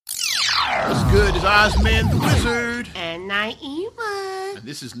What's good? It's Ozman the Wizard. And Naima. And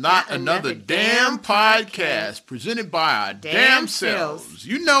this is Not Another Damn Podcast, presented by our damn selves.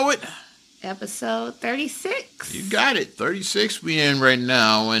 You know it. Episode 36. You got it. 36 we in right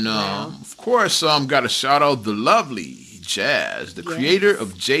now. And, of course, got to shout out the lovely Jazz, the creator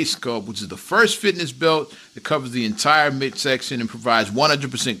of J-Sculpt, which is the first fitness belt that covers the entire midsection and provides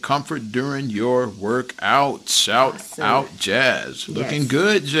 100% comfort during your workout. Shout out, Jazz. Looking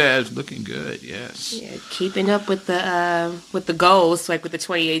good, Jazz. Looking good, yes. Yeah, keeping up with the goals, like with the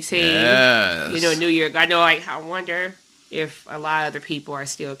 2018. Yes. New Year. I know, I wonder if a lot of other people are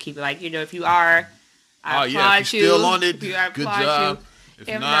still keeping, if you are, I applaud if you're still on it, good job. If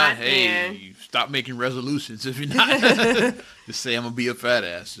If not, hey, then stop making resolutions. If you're not, just say I'm gonna be a fat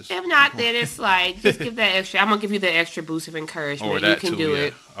ass. if not, then it's just give that extra. I'm gonna give you the extra boost of encouragement. Or that you can do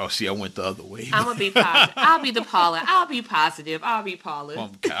it. Oh, see, I went the other way. I'm gonna be positive. I'll be the Paula. I'll be positive. I'll be Paula.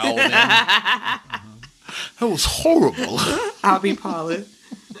 I'm Calvin. That was horrible. I'll be Paula.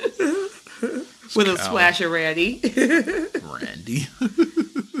 With a splash of Randy. Randy.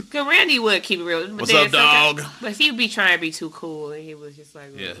 Because Randy would keep it real. What's up, dog? But he would be trying to be too cool, and he was just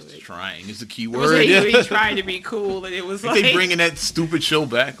like... Yeah, trying is the key He word. was trying to be cool, and it was Did they bringing that stupid show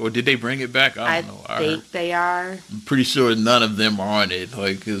back? Or did they bring it back? I don't know. I think they are. I'm pretty sure none of them are on it.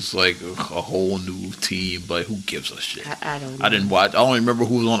 It's like a whole new team. But who gives a shit? I don't know. I didn't watch. I don't remember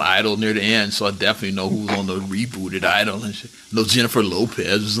who was on Idol near the end, so I definitely know who was on the rebooted Idol and shit. I know Jennifer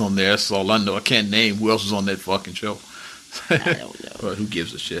Lopez was on there. That's all I know. I can't name who else was on that fucking show. I don't know. But who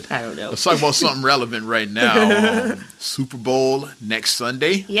gives a shit? I don't know. Let's talk about something relevant right now. Super Bowl next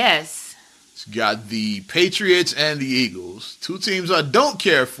Sunday. Yes. It's got the Patriots and the Eagles. Two teams I don't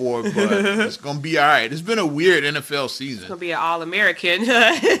care for, but it's going to be all right. It's been a weird NFL season. It's going to be an All-American.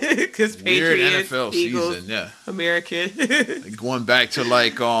 Because Patriots, NFL Eagles, season, yeah. American. Going back to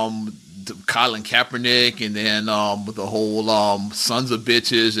Colin Kaepernick, and then with the whole sons of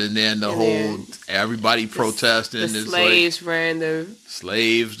bitches, and then everybody protesting. The slaves ran the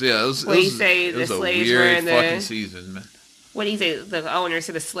slaves. Yeah, it was a weird fucking season, man. What did he say? The owner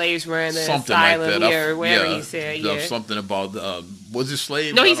said the slaves ran the something asylum, like that. or whatever he said. Yeah, something about was it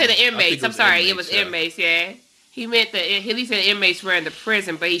slaves? No, he said the inmates. I'm sorry, it was inmates. Yeah, he meant he said the inmates ran the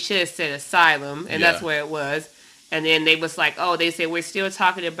prison, but he should have said asylum, and that's where it was. And then they was like, they said we're still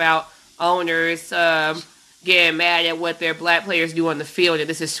talking about owners getting mad at what their black players do on the field, and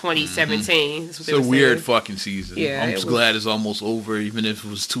this is 2017. It's a weird fucking season. Yeah, I'm just glad it's almost over, even if it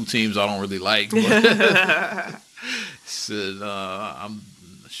was two teams I don't really like. But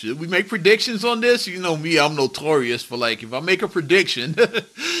should we make predictions on this? You know me, I'm notorious for if I make a prediction,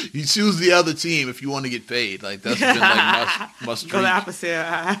 you choose the other team if you want to get paid. That's been my streak. Go the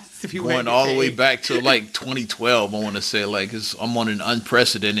opposite. If you going all the way back to 2012, I want to say I'm on an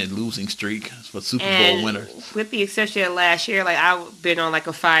unprecedented losing streak for Super Bowl winner. With the exception of last year, I've been on a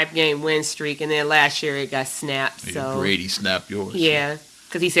 5-game win streak, and then last year it got snapped. So Brady snapped yours. Yeah.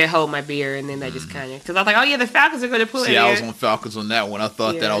 Because he said, hold my beer, and then I just kind of... Because I was like, the Falcons are going to pull it in. See, I was on Falcons on that one. I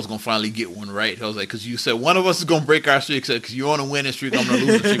thought that I was going to finally get one right. I was like, because you said one of us is going to break our streak. Because you're on a winning streak, I'm on a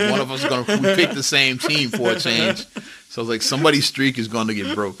losing streak. One of us is going to... We pick the same team for a change. So I was like, somebody's streak is going to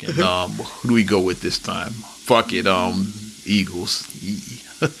get broken. Who do we go with this time? Fuck it. Eagles.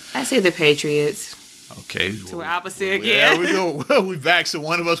 I say the Patriots. Okay. So we're opposite again. There we go. We back. So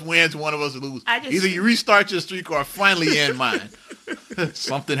one of us wins, one of us loses. Either you restart your streak or I finally end mine.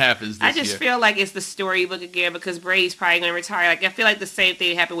 Something happens this year. I just feel like it's the storybook again because Brady's probably going to retire. I feel like the same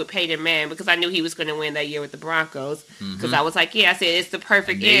thing happened with Peyton Manning because I knew he was going to win that year with the Broncos. Because I was like, I said it's the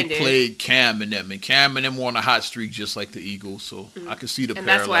perfect ending. They played Cam and them, were on a hot streak just like the Eagles. So I can see the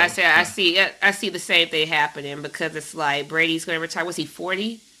parallel. And that's why I said I see the same thing happening because it's like Brady's going to retire. Was he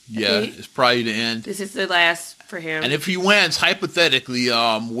 40? Yeah, it's probably the end. This is the last for him. And if he wins, hypothetically,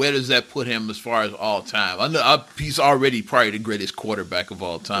 where does that put him as far as all time? I know he's already probably the greatest quarterback of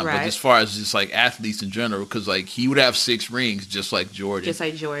all time. Right. But as far as just athletes in general, because he would have 6 rings just like Jordan. Just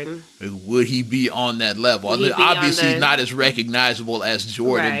like Jordan. Would he be on that level? Obviously, not as recognizable as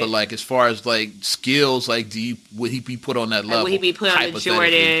Jordan, but as far as skills, would he be put on that level? Would he be put on the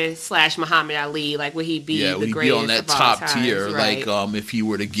Jordan / Muhammad Ali? Would he be the greatest? Be on that top tier? Right. If he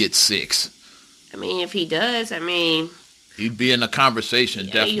were to get 6. I mean, if he does, he'd be in the conversation.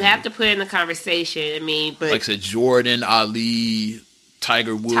 Definitely, you have to put in the conversation. But like I said, Jordan, Ali,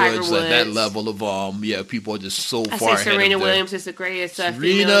 Tiger Woods, at that level of people are just so far ahead. I say Serena Williams is the greatest.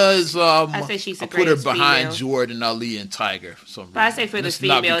 Serena is. I say she's the greatest. Put her behind Jordan, Ali, and Tiger. For some reason. But I say for the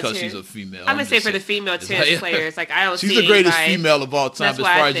female, not because she's a female. I'm gonna say for the female tennis players, I don't see. She's the greatest female of all time. As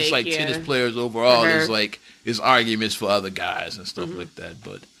far as just tennis players overall, there's arguments for other guys and stuff like that,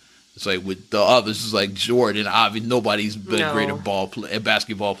 but. It's like with the others, it's like Jordan. Obviously, nobody's been a greater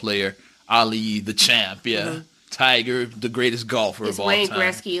basketball player. Ali, the champ, Tiger, the greatest golfer of all time. Wayne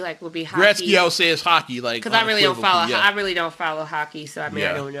Gretzky would be hockey. Gretzky, I would say is hockey, because I really don't follow. I really don't follow hockey, so I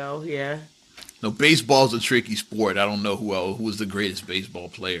don't know. Yeah. No, baseball's a tricky sport. I don't know who was the greatest baseball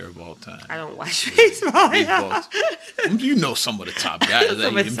player of all time. I don't watch baseball. You know some of the top guys.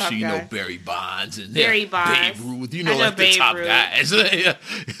 You know Barry Bonds and Babe Ruth. You know the top guys.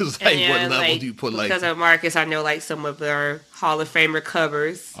 It's like what level do you put because of Marcus, I know some of their Hall of Famer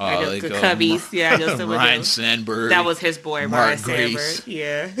covers. I know the Cubbies. I know some Ryan of Sandberg. That was his boy, Ryan Sandberg.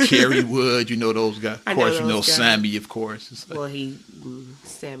 Yeah. Kerry Wood, you know those guys. Of course, you know Sammy, of course.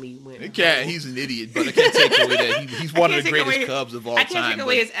 Sammy went. He's an idiot, but I can't take away that he's one of the greatest Cubs of all time. I can't take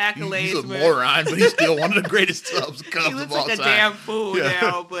away his accolades. He's a moron, but he's still one of the greatest Cubs of all time. He looks like a damn fool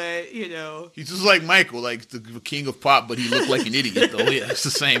now, but he's just like Michael, like the king of pop, but he looked like an idiot though. Yeah, it's the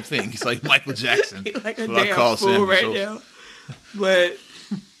same thing. He's like Michael Jackson. He's like a damn fool now. But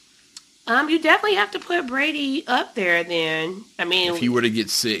you definitely have to put Brady up there. Then I mean, if he were to get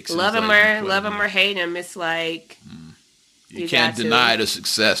 6, love him or hate him, it's like. You can't deny the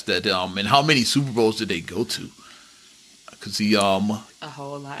success that and how many Super Bowls did they go to? Because he a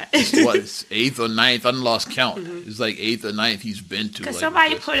whole lot. It's 8th or 9th? I done lost count. Mm-hmm. It's like 8th or 9th he's been to. Because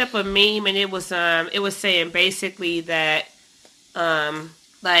somebody put up a meme and it was saying basically that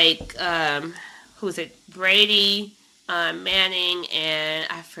who's it? Brady, Manning, and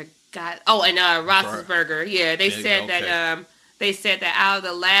I forgot. Oh, and Roethlisberger. Yeah, they said that out of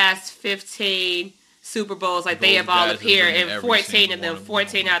the last 15 Super Bowls, they have all appeared in 14 of them,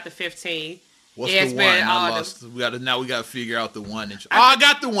 14 out of the 15. What's the one? I lost. We got to figure out the one. I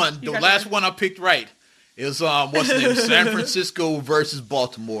got the one. The last one I picked right. Is what's the name? San Francisco versus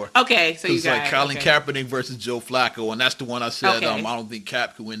Baltimore. Okay, so you got Colin Kaepernick versus Joe Flacco, and that's the one I said. I don't think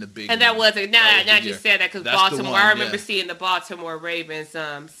Cap could win the big. And that wasn't. Now you said that because Baltimore. I remember seeing the Baltimore Ravens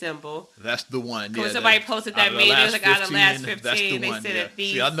symbol. That's the one. Yeah, when somebody posted that meme, it was out of the last 15. They said that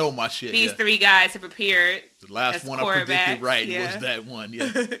these. See, I know my shit. These 3 guys have appeared. The last one I predicted right was that one.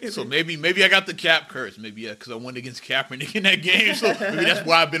 Yeah. So maybe I got the Cap curse. Maybe because I went against Kaepernick in that game. So maybe that's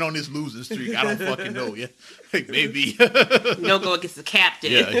why I've been on this losing streak. I don't fucking know. Yeah. Like maybe. You don't go against the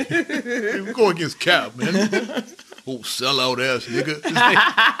captain. Yeah. We go against Cap, man. Oh, sellout ass nigga.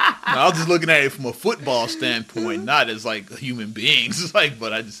 I was just looking at it from a football standpoint, not as human beings. It's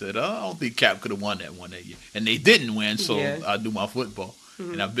but I just said, I don't think Cap could have won that one that year. And they didn't win, so I do my football.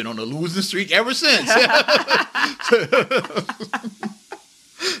 Mm-hmm. And I've been on a losing streak ever since.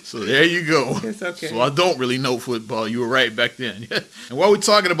 So there you go. It's okay. So I don't really know football. You were right back then. And while we're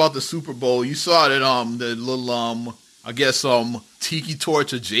talking about the Super Bowl, you saw that the little I guess Tiki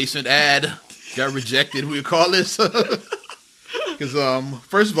Torch adjacent ad got rejected. We call this because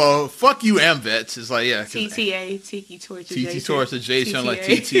first of all, fuck you, AmVets. It's TTA Tiki Torch adjacent. Tiki Torch adjacent. I like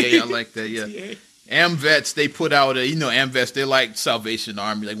TTA. I like that. Yeah. TTA. AmVets, they put out AmVets, they're like Salvation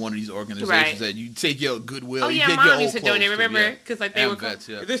Army, one of these organizations that you take your goodwill. Oh, yeah, you Mom used to donate, remember? Because they AmVets,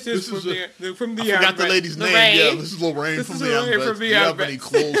 were... This is from the I forgot the lady's name. Yeah, this is Lorraine from the AmVets. Do you have any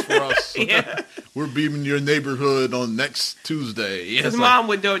clothes for us? We're beaming your neighborhood on next Tuesday. His mom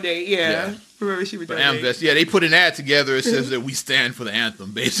would donate, yeah. Remember, she would donate. AmVets, they put an ad together. It says that we stand for the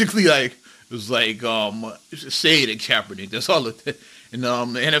anthem. Basically, it was say it at Kaepernick. That's all it did. And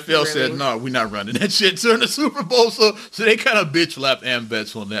the NFL said, no, we're not running that shit during the Super Bowl. So they kind of bitch slapped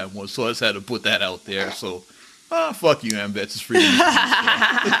AmVets on that one. So I just had to put that out there. So, fuck you, AmVets. It's free.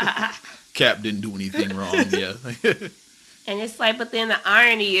 Cap didn't do anything wrong. Yeah. And it's but then the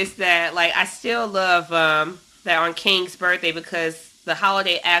irony is that, I still love that on King's birthday because the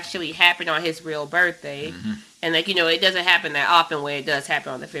holiday actually happened on his real birthday. Mm-hmm. And, it doesn't happen that often where it does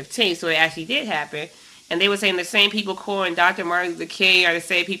happen on the 15th. So it actually did happen. And they were saying the same people calling Dr. Martin Luther King are the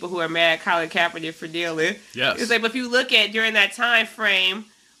same people who are mad at Colin Kaepernick for kneeling. Yes. It's but if you look at during that time frame,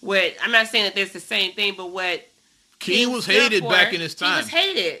 I'm not saying that there's the same thing, but what King was hated back in his time. He was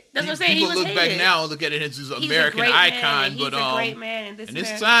hated. That's what I'm saying. He was hated. People look back now and look at it as his American icon, but a great man in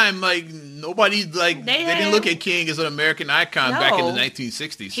this time, nobody they didn't look at King as an American icon back in the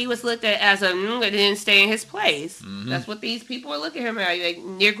 1960s. He was looked at as that didn't stay in his place. Mm-hmm. That's what these people are looking at him at,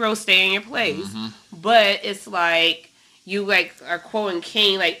 Negro, stay in your place. Mm-hmm. But it's you are quoting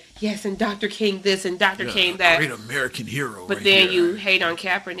King yes, and Dr. King this and Dr. King that. Great American hero. But then you hate on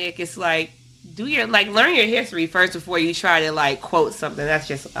Kaepernick. It's do your learn your history first before you try to quote something. That's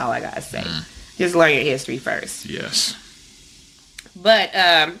just all I gotta say. Just learn your history first. Yes. But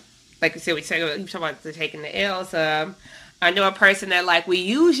like we said, you talk about taking the L's. I know a person that we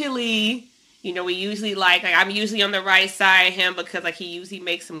usually You know, we usually like I'm usually on the right side of him because like he usually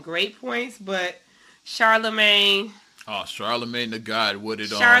makes some great points, but Charlemagne. Oh, Charlemagne the God. Charlemagne. What did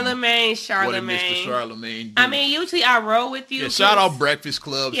Mr. Charlemagne do? I mean, usually I roll with you. Yeah, shout out Breakfast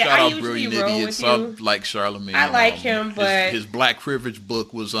Club. Yeah, shout I out Brilliant Idiots. I like Charlemagne. I like him, but his Black Privilege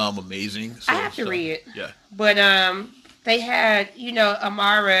book was amazing. So, I have to read it. Yeah. But they had, you know,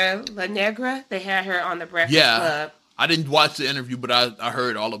 Amara La Negra. They had her on the Breakfast Club. I didn't watch the interview, but I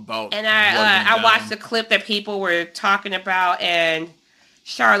heard all about. And I watched the clip that people were talking about, and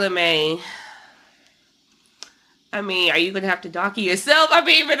Charlemagne. I mean, are you going to have to donkey yourself? I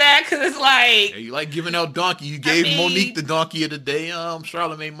mean, for that, because it's like... Yeah, you like giving out donkey. You gave Monique the donkey of the day.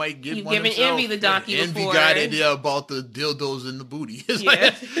 Charlemagne might get one himself. You've given Envy the donkey Envy before. got it about the dildos in the booty. It's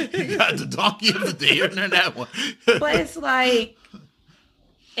like, you got the donkey of the day and then that one. But it's like,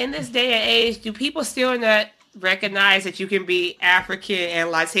 in this day and age, do people still not recognize that you can be African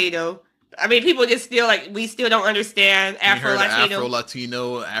and Latino? I mean, people just still like, we still don't understand Afro-Latino.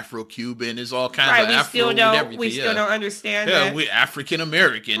 Afro-Latino, Afro-Cuban, is all kinds of Afro we still don't understand that. Yeah, we're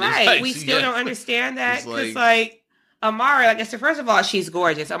African-American. Right, like, we still don't understand that. Because, like, Amara, like I said, first of all, she's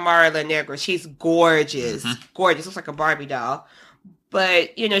gorgeous. Amara La Negra, she's gorgeous. Mm-hmm. Gorgeous, looks like a Barbie doll.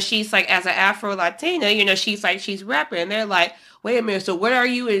 But, you know, she's like, as an Afro-Latina, you know, she's rapping. And they're like, wait a minute, so what are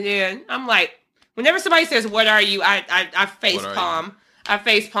you? And then I'm like, whenever somebody says, what are you, I face palm. I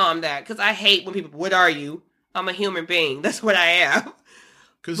facepalm that because I hate when people, what are you? I'm a human being. That's what I am.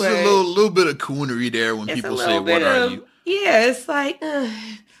 Because there's a little bit of coonery there when people say, what are you? Yeah, it's like,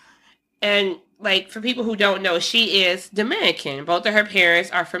 and like for people who don't know, she is Dominican. Both of her parents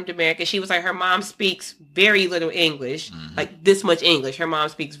are from Dominican. She was like, her mom speaks very little English, like this much English. Her mom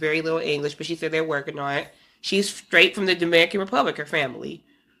speaks very little English, but she said they're working on it. She's straight from the Dominican Republic, her family.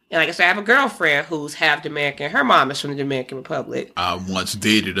 And like I said, I have a girlfriend who's half Dominican. Her mom is from the Dominican Republic. I once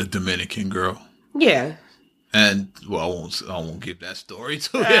dated a Dominican girl. Yeah. And well, I won't give that story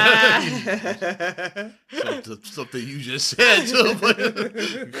to you. Something you just said. So, but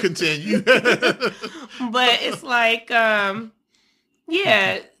continue. But it's like,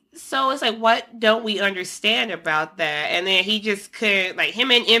 yeah. So it's like, what don't we understand about that? And then he just couldn't, like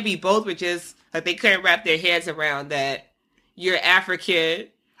him and Envy both were just like they couldn't wrap their heads around that you're African.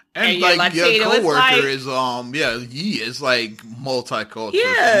 And like your coworker is he is like multicultural.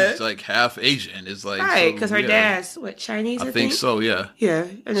 Yeah, she's like half Asian. It's like right because her dad's Chinese. I think so. Yeah. Yeah,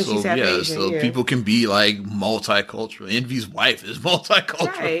 and then she's half Asian. So people can be like multicultural. Envy's wife is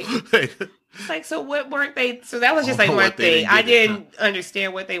multicultural. Right. It's like, so what weren't they? So that was just like one thing. I didn't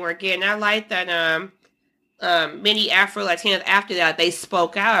understand what they were getting. I like that many Afro-Latinos after that they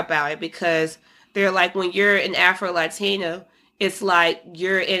spoke out about it because they're like, when you're an Afro-Latino, it's like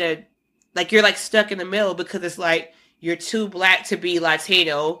you're like stuck in the middle because it's like you're too black to be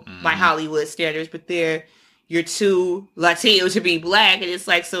Latino by Hollywood standards, but you're too Latino to be black, and it's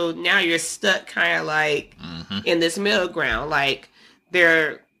like, so now you're stuck kind of like in this middle ground. Like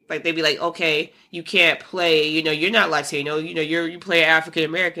they'd be like, okay, you can't play, you know, you're not Latino, you know, you play African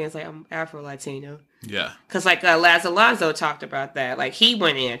American. It's like, I'm Afro-Latino. Yeah. Because like Laz Alonso talked about that. Like he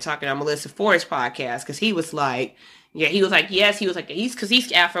went in talking on Melissa Ford's podcast because he was like, yeah, he was like, yes, he was like, because he's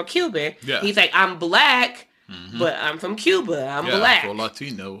Afro-Cuban. Yeah. He's like, I'm black, but I'm from Cuba. I'm black.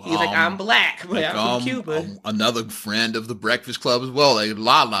 Afro-Latino. He's like, I'm black, but I'm from Cuba. Another friend of the Breakfast Club as well, like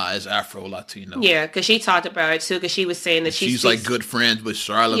Lala is Afro-Latino. Yeah, because she talked about it too, because she was saying that she's like good friends with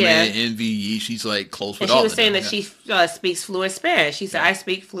Charlamagne and Envy. She's like close with all of them. And she was saying that she speaks fluent Spanish. She said, I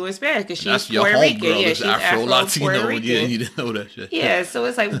speak fluent Spanish because she's your Puerto Rican. Yeah, she's Afro-Latino. Yeah, you didn't know that shit. Yeah, so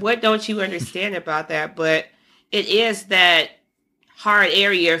it's like, what don't you understand about that? But it is that hard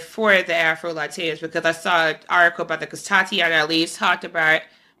area for the Afro-Latinos because I saw an article about that because Tatiana Elise talked about it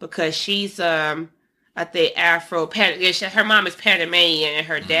because she's, I think, her mom is Panamanian and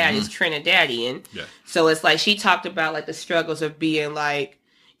her dad is Trinidadian. Yeah. So it's like she talked about like the struggles of being like,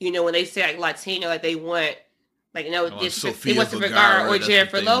 you know, when they say like Latino, like they want, like, you know, they want Vergara or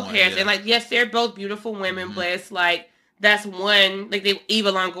Jennifer Lopez. And like, yes, they're both beautiful women, but it's like, that's one, like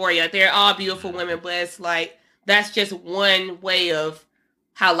Eva Longoria, they're all beautiful women, but it's like, that's just one way of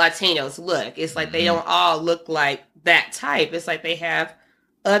how Latinos look. It's like they don't all look like that type. It's like they have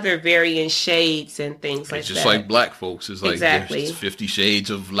other varying shades and things like that. It's just like black folks. It's like there's 50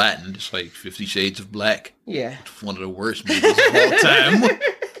 Shades of Latin. It's like 50 Shades of Black. Yeah. It's one of the worst movies of all time.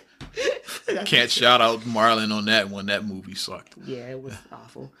 Can't shout out Marlon on that one. That movie sucked. Yeah, it was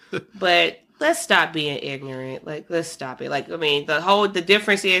awful. But let's stop being ignorant. Like, let's stop it. Like, I mean, the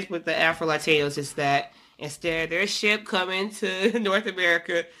difference is with the Afro-Latinos is that Instead, their ship coming to North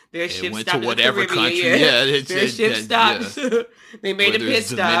America, their ship went stopped to whatever in the Caribbean. country. Yeah, their ship stopped. Yeah. They made whether a pit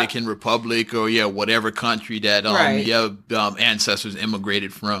stop. Dominican Republic or whatever country that ancestors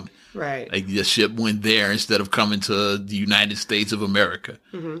immigrated from. Right. Like the ship went there instead of coming to the United States of America.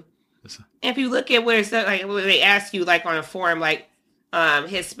 Mm-hmm. And if you look at where it's like when they ask you like on a forum like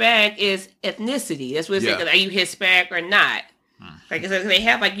Hispanic is ethnicity. That's what it's like. Are you Hispanic or not? Like they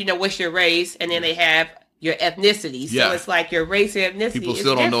have like what's your race, and then they have your ethnicity. So it's like your race and ethnicity. People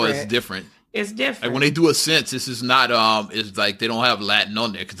still don't know it's different. It's different. Like when they do a census, it's not it's like they don't have Latin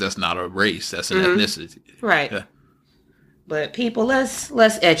on there because that's not a race. That's an ethnicity. Right. Yeah. But people, let's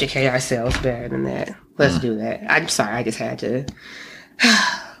educate ourselves better than that. Let's do that. I'm sorry, I just had to.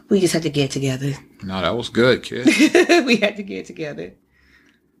 We just had to get together. No, that was good, kid. We had to get together.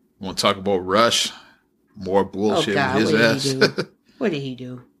 Want to talk about Rush? More bullshit with his ass. What did he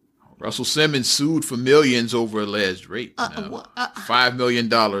do? Russell Simmons sued for millions over alleged rape. $5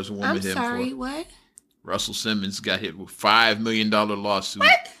 million a woman I'm hit him sorry, for. what? Russell Simmons got hit with $5 million lawsuit.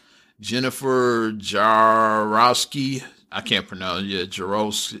 What? Jennifer Jarowski, I can't pronounce it.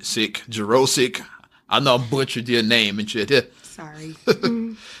 Jarosik. I know I butchered your name and shit. Sorry.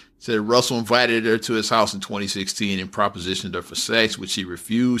 Said Russell invited her to his house in 2016 and propositioned her for sex, which she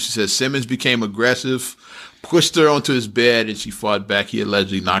refused. She said Simmons became aggressive, pushed her onto his bed, and she fought back. He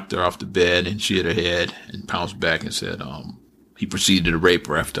allegedly knocked her off the bed, and she hit her head and pounced back and said he proceeded to rape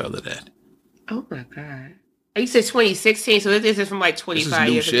her after that. Oh, my God. You said 2016, so this is from like 25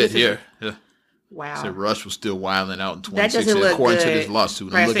 years ago. This is new shit here. Yeah. Wow. Said Rush was still wilding out in 2016, according to this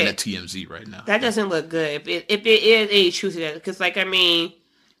lawsuit. I'm looking at TMZ right now. That doesn't look good. If it is any truth to that, because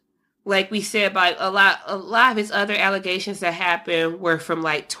like we said, about a lot of his other allegations that happened were from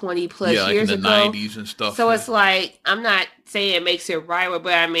like 20 plus years ago. Yeah, in the 90s and stuff. So it's like, I'm not saying it makes it right, but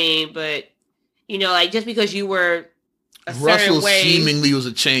like just because you were a certain Russell way. Seemingly was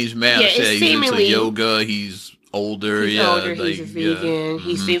a changed man. He's into yoga. He's older. He's older. He's a vegan.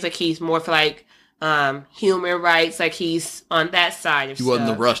 He seems like he's more for like human rights. Like he's on that side of stuff. He wasn't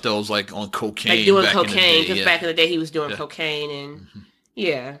the Rush that was like on cocaine. Like doing cocaine, because back in the day he was doing cocaine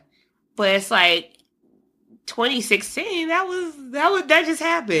and But it's like 2016. That just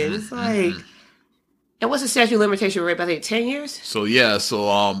happened. It's like, and what's the statute of limitation rape? I think 10 years. So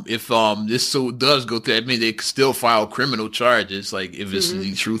if this suit does go through, I mean they could still file criminal charges. Like if it's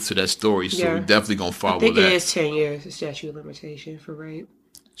the truth to that story, so we're definitely gonna follow that. I think it is 10 years. The statute of limitation for rape.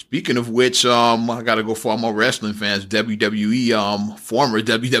 Speaking of which, I gotta go for all my wrestling fans. WWE, former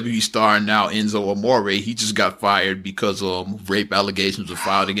WWE star now Enzo Amore, he just got fired because rape allegations were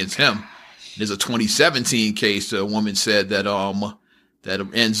filed against him. There's a 2017 case. A woman said that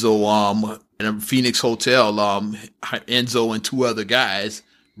Enzo in a Phoenix hotel, Enzo and two other guys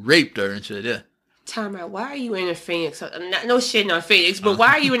raped her and shit. Yeah. Time out. Why are you in a Phoenix? No shitting on Phoenix, but why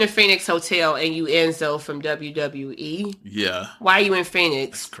are you in a Phoenix hotel and you Enzo from WWE? Yeah. Why are you in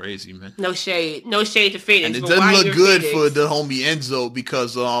Phoenix? That's crazy, man. No shade to Phoenix. And it doesn't look good for the homie Enzo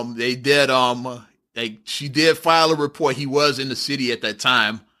because they did she did file a report. He was in the city at that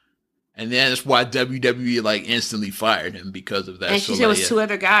time, and then that's why WWE instantly fired him because of that. And she said there was two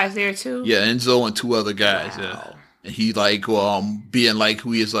other guys there too. Yeah, Enzo and two other guys. Wow. Yeah. And he being like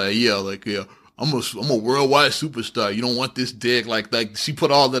who he is I'm a worldwide superstar. You don't want this dick. Like she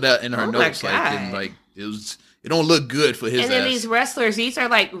put all of that in her notes. It don't look good for his. And then these wrestlers, these are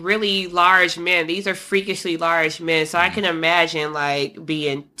like really large men. These are freakishly large men. So I can imagine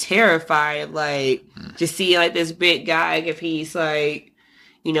being terrified, just seeing this big guy. If he's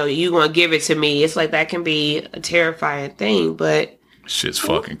you gonna give it to me. It's that can be a terrifying thing. But shit's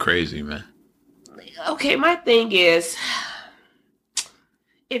fucking crazy, man. Okay, my thing is,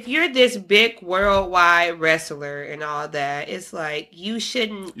 if you're this big worldwide wrestler and all that, it's you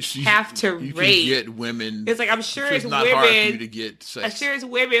shouldn't have to rape. You can get women. It's I'm sure it's not women. Hard for you to get sex. I'm sure it's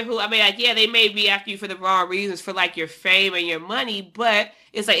women who, they may be after you for the wrong reasons, for your fame and your money, but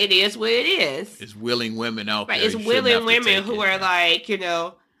it's it is what it is. It's willing women out there. It's willing women who are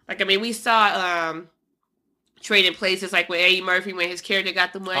we saw trading places with Eddie Murphy when his character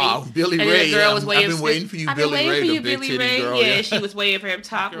got the money. Oh, Billy Ray. I've been waiting for you, Billy Ray, the big titty girl. Yeah, she was waiting for him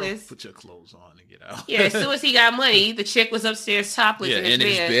topless. Girl, put your clothes on and get out. Yeah, as soon as he got money, the chick was upstairs topless in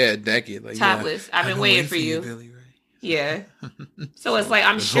his bed. Naked. Topless. I've been waiting for you, Billy Ray. Yeah. So it's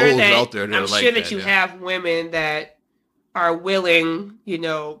I'm sure that you have women that are willing,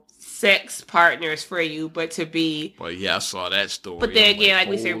 sex partners for you, but to be. Well, yeah, I saw that story. But then again,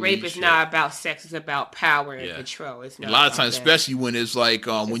 we say, rape is not about sex; it's about power and control. It's not a lot of times, especially when it's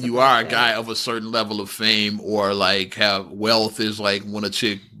when you are a guy of a certain level of fame or have wealth, is when a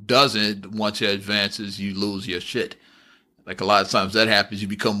chick doesn't, once it advances, you lose your shit. Like a lot of times that happens, you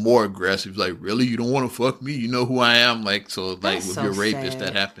become more aggressive. Like, really, you don't want to fuck me? You know who I am? Like, so like with your rapist,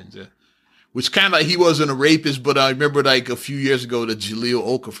 that happens. Yeah. Which kind of like he wasn't a rapist, but I remember like a few years ago the Jahlil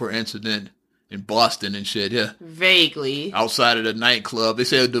Okafor incident in Boston and shit. Yeah, vaguely outside of the nightclub. They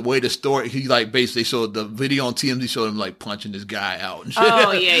said the way the story he like basically showed the video on TMZ showed him like punching this guy out and shit.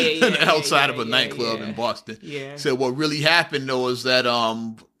 Oh yeah. outside of a nightclub in Boston. Yeah. So what really happened though is that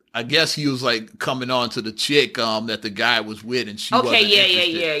I guess he was like coming on to the chick that the guy was with, and she wasn't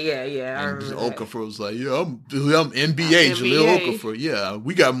interested. Yeah. And Okafor was like, "Yeah, I'm NBA, Jahlil Okafor. Yeah,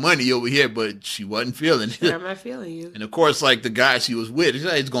 we got money over here, but she wasn't feeling it. I'm not feeling you." And of course, like the guy she was with,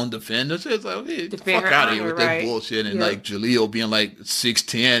 he's going to defend her. So it's like, okay, fuck out of here with that bullshit. And like Jahlil being like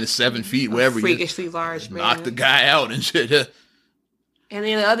 6'10", 7 feet, whatever, freakishly large man, knock the guy out and shit. And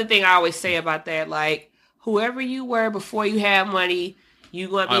then the other thing I always say about that, like whoever you were before you had money. You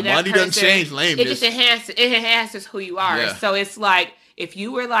gonna be that money person. Doesn't change lameness. It enhances who you are. Yeah. So it's like if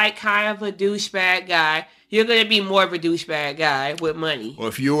you were like kind of a douchebag guy, you're gonna be more of a douchebag guy with money. Or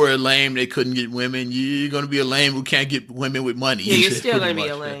if you were a lame, they couldn't get women. You're gonna be a lame who can't get women with money. Yeah, you're still gonna be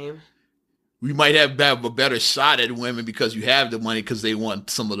a lame. We might have a better shot at women because you have the money because they want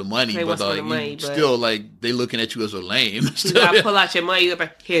some of the money. They but still like they looking at you as a lame. You gotta pull out your money. You're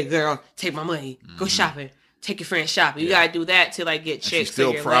like, here, girl, take my money. Go shopping. Take your friend shopping. You gotta do that to like get chicks. She's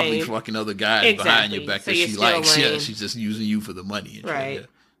still probably fucking other guys behind your back that she likes. Lame. Yeah, she's just using you for the money. Right. Shit, yeah.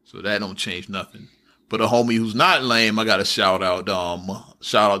 So that don't change nothing. But a homie who's not lame, I got to shout out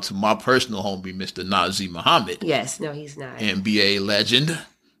to my personal homie, Mr. Nazim Muhammad. Yes, no, he's not. NBA legend.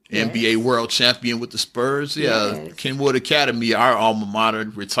 Yes. NBA world champion with the Spurs. Yeah, yes. Kenwood Academy, our alma mater,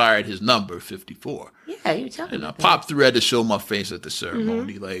 retired his number, 54. Yeah, you tell me. And I popped through at to show my face at the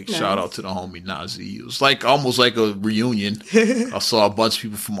ceremony. Mm-hmm. Like, shout out to the homie Nazi. It was like almost like a reunion. I saw a bunch of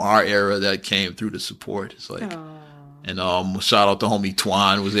people from our era that came through to support. It's like, and shout out to homie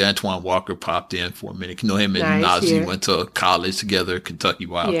Twan was there. Antoine Walker popped in for a minute. You know him and Nazi went to college together, Kentucky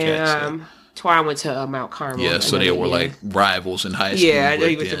Wildcats. Yeah. Twan went to Mount Carmel. Yeah, so they were like rivals in high school. Yeah, I know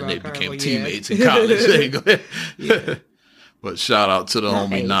he went to Mount They Carmel, became teammates in college. Yeah. But shout out to the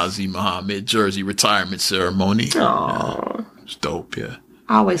homie Nazim Muhammad jersey retirement ceremony. Aww. It's dope, yeah.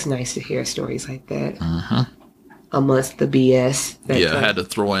 Always nice to hear stories like that. Mm-hmm. Amongst the BS. I had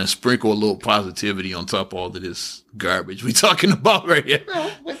to sprinkle a little positivity on top of all of this garbage we talking about right here.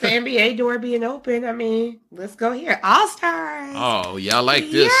 Well, with the NBA door being open, I mean, let's go here. All-Stars. Oh, yeah, I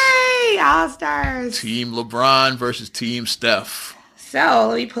like this. Yay, All-Stars. Team LeBron versus Team Steph. So,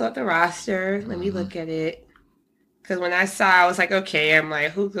 let me pull up the roster. Let me look at it. Because when I saw, I was like, okay, I'm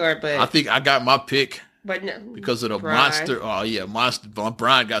like, who's going? But I think I got my pick. But no, because of the monster. Oh, yeah, monster.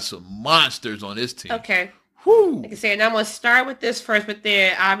 Brian got some monsters on his team. Okay. Whew. Like I said, and I'm going to start with this first, but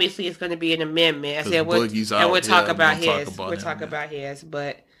then obviously it's going to be an amendment. I said, we'll talk about his. We'll talk about his.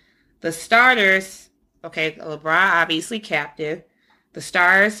 But the starters, okay, LeBron, obviously captain. The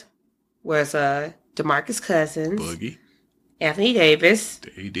stars was DeMarcus Cousins. Boogie. Anthony Davis.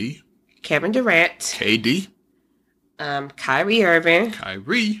 AD. Kevin Durant. KD. Kyrie Irving.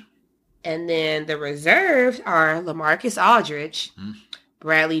 Kyrie. And then the reserves are LaMarcus Aldridge.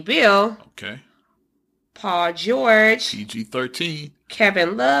 Bradley Beal. Okay. Paul George. PG-13.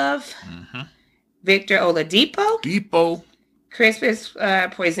 Kevin Love. Victor Oladipo. Kristaps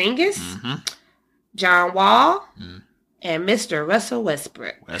Porzingis. John Wall. And Mr. Russell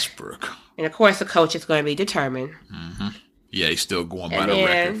Westbrook. And of course, the coach is going to be determined. Yeah, he's still going by the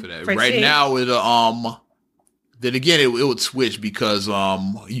record for that. Right now, then again, it would switch because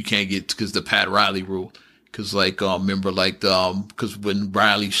you can't get because the Pat Riley rule. Because remember because when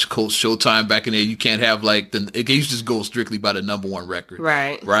Riley coached Showtime back in there, you can't have it used to just go strictly by the number one record.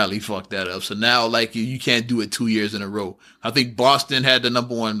 Right. Riley fucked that up. So now you can't do it 2 years in a row. I think Boston had the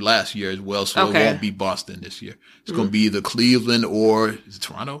number one last year as well, so it won't be Boston this year. It's going to be either Cleveland or is it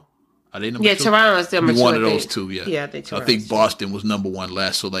Toronto? Are they number two? Toronto's number two. One of those two, yeah. Yeah, I think Boston was number one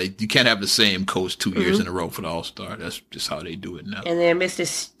last, so you can't have the same coach 2 years in a row for the All-Star. That's just how they do it now. And then Mr.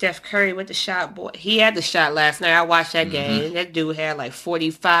 Steph Curry with the shot, boy. He had the shot last night. I watched that game. That dude had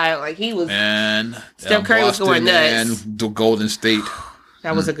 45. He was. And Steph Curry was going nuts. And the Golden State.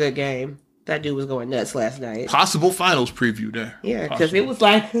 That was a good game. That dude was going nuts last night. Possible finals preview there. Yeah, because it was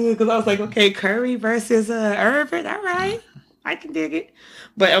because I was like, okay, Curry versus Irving. All right. I can dig it.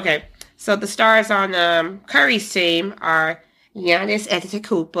 But okay. So the stars on Curry's team are Giannis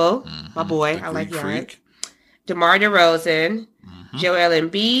Antetokounmpo, my boy. I like Giannis. DeMar DeRozan, Joel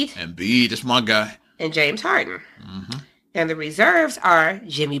Embiid. Embiid, that's my guy. And James Harden. And the reserves are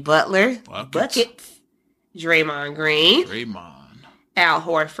Jimmy Butler, Buckets, Draymond Green, Al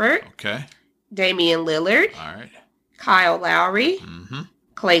Horford. Okay. Damian Lillard. All right. Kyle Lowry. Mm-hmm.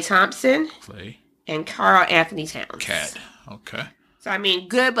 Klay Thompson. Clay. And Karl Anthony Towns. Cat. Okay. So, I mean,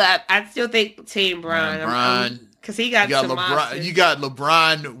 good, but I still think Team Bron. Because he got some LeBron. monsters. You got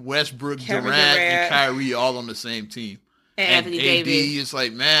LeBron, Westbrook, Durant, and Kyrie all on the same team. And Anthony Davis. It's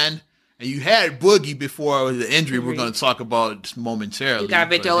like, man. And you had Boogie before the injury we're going to talk about momentarily. You got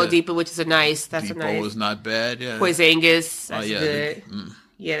Victor Oladipo, which is a nice. Depot was not bad, yeah. Porzingis, that's good.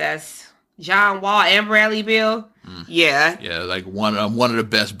 Yeah, that's John Wall and Bradley Beal. Yeah. Yeah, like one of the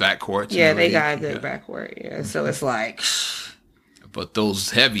best backcourts. Yeah, they got a good backcourt, yeah. So it's like... But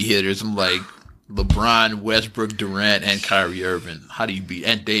those heavy hitters, I'm like, LeBron, Westbrook, Durant, and Kyrie Irving. How do you beat...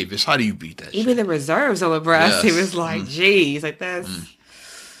 And Davis, how do you beat that Even the reserves on LeBron, it was like, geez, like that's...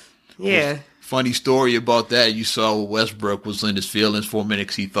 Yeah. Funny story about that. You saw Westbrook was in his feelings for a minute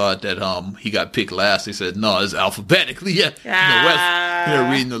because he thought that he got picked last. They said, no, it's alphabetically. Yeah.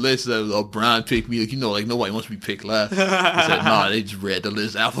 Reading the list of LeBron picked me. Like nobody wants to be picked last. They said, no, they just read the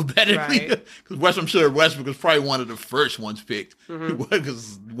list alphabetically. Because I'm sure Westbrook was probably one of the first ones picked.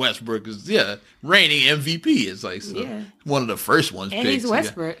 Because Westbrook is, reigning MVP. It's like one of the first ones picked. And he's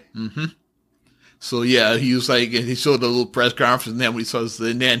Westbrook. Yeah. Mm-hmm. So he was like, and he showed the little press conference, and then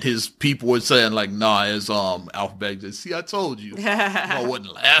and then his people were saying like, "Nah, it's alphabetic." See, I told you, I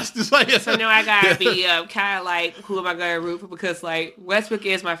wouldn't last. It's like, so now I gotta be kind of like, who am I gonna root for? Because like Westbrook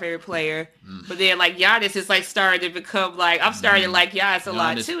is my favorite player, but then like Giannis is like starting to become like I'm starting to like Giannis a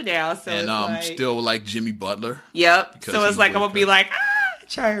lot too now. So and like, still like Jimmy Butler. Yep. So it's like I'm gonna be like,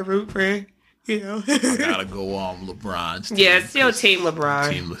 try to root for. I gotta go LeBron's team. Yeah, still Team LeBron.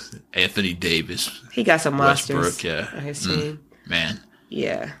 Team Anthony Davis. He got some monsters. Westbrook, on his team. Man.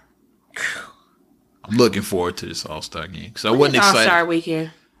 Yeah. I'm looking forward to this All-Star game because I wasn't excited. All-Star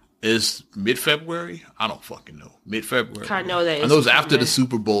weekend. It's mid-February? I don't fucking know. Mid-February. I know that. I know it's after the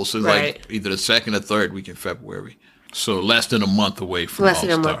Super Bowl, so it's like either the second or third week in February. So less than a month away from All-Star.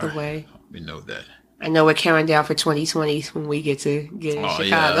 Less than a month away. We know that. I know we're counting down for 2020 when we get in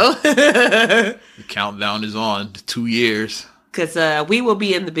Chicago. Yeah. The countdown is on 2 years. Because we will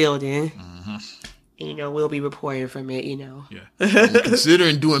be in the building. And, we'll be reporting from it, Yeah. I'm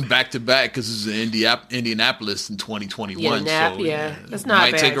considering doing back-to-back because it's in Indianapolis in 2021. That's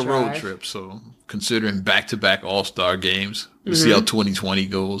not might take a road trip. So considering back-to-back All-Star games. We'll see how 2020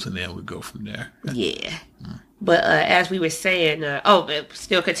 goes, and then we'll go from there. Yeah. But as we were saying,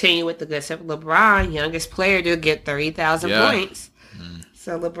 still continue with the good stuff. LeBron, youngest player to get 30,000 points.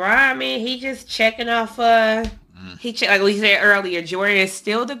 So LeBron, he just checking off. Like we said earlier, Jordan is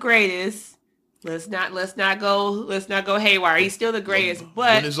still the greatest. Let's not go haywire. He's still the greatest.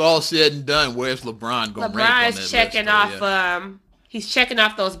 But when it's all said and done, where's LeBron going? LeBron's checking off. He's checking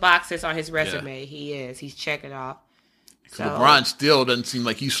off those boxes on his resume. Yeah. He is. He's checking off. So, LeBron still doesn't seem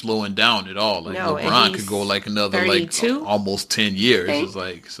like he's slowing down at all. Like LeBron could go like another 32? Almost 10 years. It's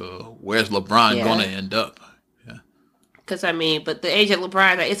like, so where's LeBron going to end up? Yeah. Because but the age of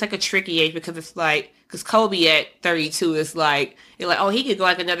LeBron, it's like a tricky age because it's like, because Kobe at 32 is like, you're like, he could go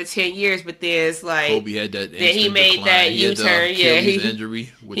like another 10 years, but then it's like Kobe had that. Then he made decline. That U-turn. Achilles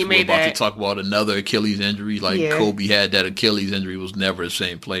injury, which he we're about to talk about another Achilles injury. Like Kobe had that Achilles injury, was never the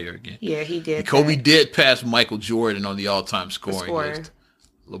same player again. Yeah, he did. And Kobe did pass Michael Jordan on the all-time scoring list.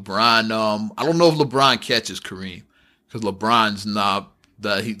 LeBron, I don't know if LeBron catches Kareem because LeBron's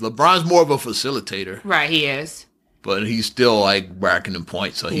LeBron's more of a facilitator. Right, he is. But he's still like racking them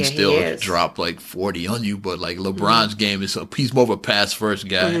points, so he still dropped like 40 on you. But like LeBron's game he's more of a pass first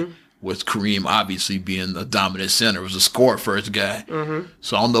guy, with Kareem obviously being the dominant center, was a score first guy.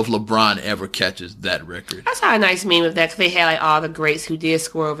 So I don't know if LeBron ever catches that record. I saw a nice meme of that because they had like all the greats who did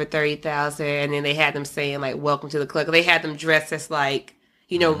score over 30,000, and then they had them saying like "Welcome to the club." They had them dressed as like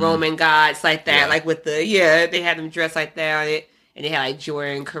Roman gods like that, like with the they had them dressed like that on it. And they had like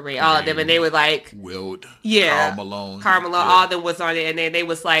Jordan, Kareem, all of them, and they were like Wilt, Karl Malone, all of them was on it, and then they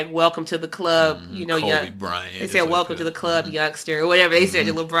was like, "Welcome to the club," Kobe Bryant. They said, "Welcome to the club, youngster," or whatever they said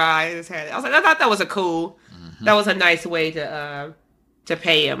to LeBron. I was like, I thought that was that was a nice way to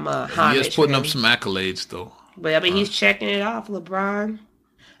pay him homage. He is putting up some accolades though. But he's checking it off, LeBron.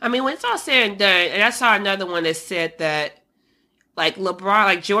 When it's all said and done, and I saw another one that said that like LeBron,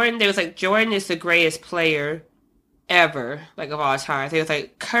 like Jordan, there was like Jordan is the greatest player ever, like of all time. It was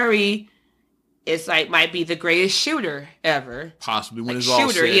like Curry is like might be the greatest shooter ever, possibly when it's all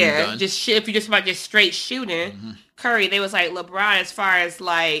said and done. If you just about just straight shooting, Curry. They was like LeBron as far as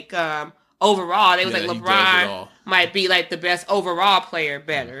like overall. They was like LeBron might be like the best overall player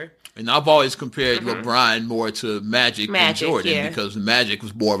better. And I've always compared LeBron more to Magic than Jordan because Magic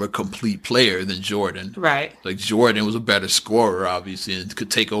was more of a complete player than Jordan. Right. Like Jordan was a better scorer, obviously, and could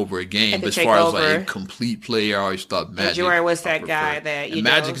take over a game. But as far as like a complete player, I always thought Magic. And Jordan was that guy that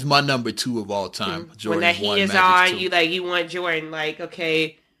Magic is my number 2 of all time. When that heat is on, you want Jordan. Like,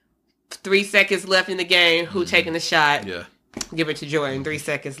 okay, 3 seconds left in the game. Who taking the shot? Yeah. Give it to Jordan. 3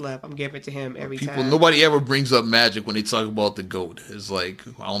 seconds left. I'm giving it to him every time. Nobody ever brings up Magic when they talk about the GOAT. It's like,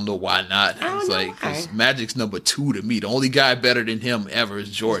 I don't know why not. It's like, cause Magic's number 2 to me. The only guy better than him ever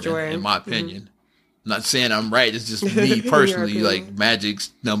is Jordan. In my opinion. I'm not saying I'm right. It's just me personally. Like,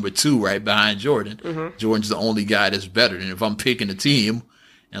 Magic's number 2 right behind Jordan. Jordan's the only guy that's better. And if I'm picking a team,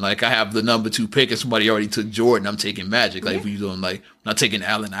 and like I have the number 2 pick and somebody already took Jordan, I'm taking Magic. Like we doing like I'm not taking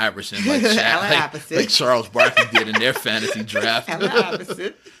Allen Iverson like like Charles Barkley did in their fantasy draft.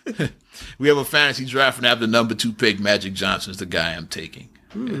 We have a fantasy draft and I have the number 2 pick. Magic Johnson's the guy I'm taking.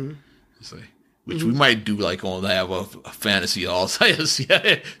 Yeah. It's like, which we might do like on have a fantasy all-star.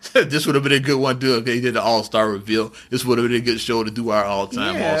 This would have been a good one to do if they did the all-star reveal. This would have been a good show to do our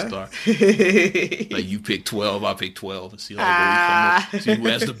all-time all-star. Like you pick 12, I pick 12 and see see who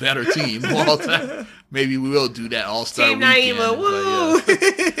has the better team all time. Maybe we will do that all-star team weekend. Woo!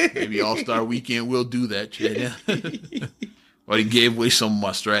 Maybe all-star weekend we'll do that. Yeah. Well, he gave away some of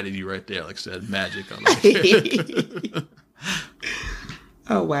my strategy right there. Like I said, Magic.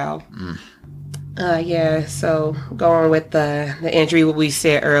 Oh, wow. So going with the injury, what we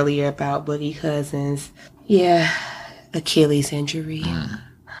said earlier about Boogie Cousins. Yeah, Achilles injury.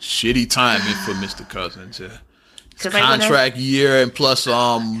 Shitty timing for Mr. Cousins, yeah. Contract year, and plus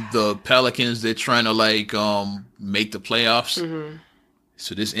the Pelicans, they're trying to like make the playoffs.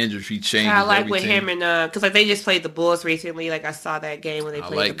 So this injury changes I like everything. with him and because like they just played the Bulls recently. Like I saw that game when they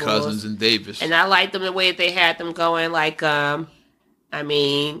played the Bulls. I like Cousins and Davis, and I like them the way that they had them going. Like looking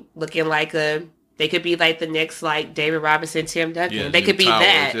like they could be like the next like David Robinson, Tim Duncan. Yeah, they could be Towers,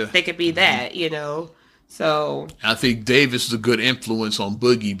 that. Yeah. They could be that. You know. So I think Davis is a good influence on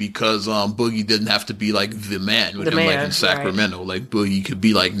Boogie because Boogie didn't have to be like the man with him like in Sacramento. Right. Like Boogie could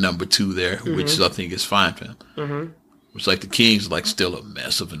be like number 2 there, which I think is fine for him. Which like the Kings like still a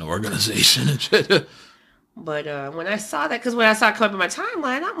mess of an organization. But when I saw that, because when I saw it come up in my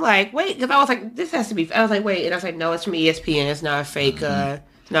timeline, I'm like, wait, because I was like, this has to be. I was like, wait, and I was like, no, it's from ESPN. It's not fake.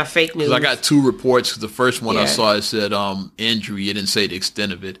 Not fake news. I got 2 reports. The first one I saw, it said injury. It didn't say the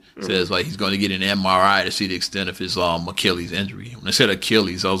extent of it. It says like he's going to get an MRI to see the extent of his Achilles injury. When I said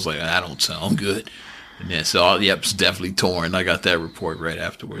Achilles, I was like, that don't sound good. And then so it's definitely torn. I got that report right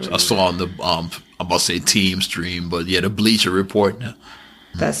afterwards. I saw on the I'm about to say team stream, but the Bleacher Report now.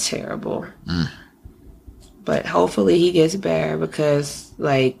 That's terrible. But hopefully he gets better because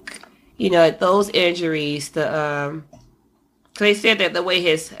those injuries, cause they said that the way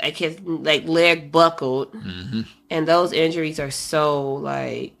his leg buckled, and those injuries are so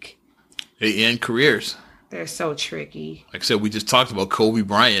they end careers. They're so tricky. Like I said, we just talked about Kobe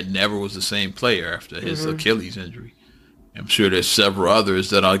Bryant never was the same player after his Achilles injury. I'm sure there's several others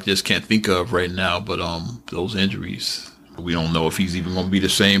that I just can't think of right now, but those injuries, we don't know if he's even going to be the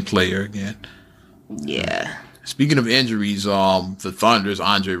same player again. Yeah. Speaking of injuries, the Thunder's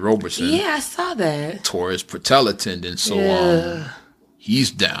Andre Roberson. Yeah, I saw that. Tore his patella tendon, so he's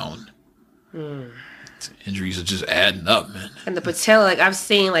down. Injuries are just adding up, man. And the patella, I've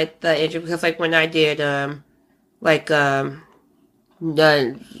seen the injury because when I did done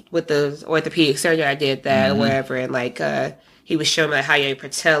with the orthopedic surgery, I did that or whatever, and he was showing me how your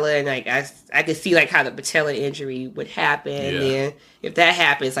patella, and I could see how the patella injury would happen. And then if that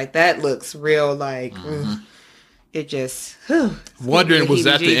happens, that looks real it just wondering was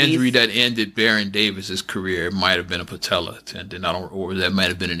that the injury that ended Baron Davis's career? It might have been a patella tendon, or that might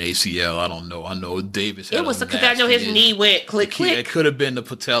have been an ACL. I don't know. I know Davis had it was because I know his knee went click click. It could have been the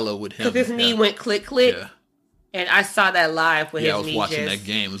patella with him because his knee went click click. Yeah. And I saw that live with his knee. I was watching that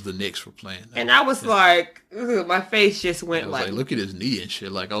game. It was the Knicks were playing. And I was like, my face just went look at his knee and shit.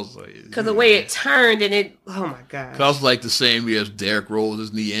 I was like, because the way it turned and it, oh my god. I was the same year as Derrick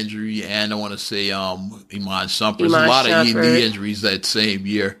Rose's knee injury, and I want to say Iman Shumpert. There's a lot of knee injuries that same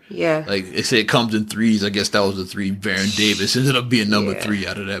year. Yeah. They say it comes in threes. I guess that was the 3. Baron Davis ended up being number 3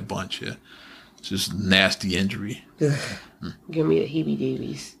 out of that bunch. Yeah. It's just nasty injury. Give me the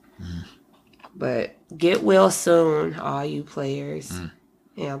heebie-jeebies. But get well soon, all you players.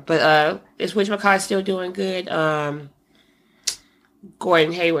 Yeah, but is Witchmacott still doing good?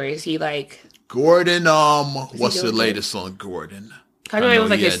 Gordon Hayward, is he Gordon, what's the latest on Gordon? I know it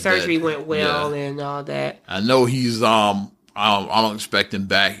was his surgery went well and all that. I know he's I don't expect him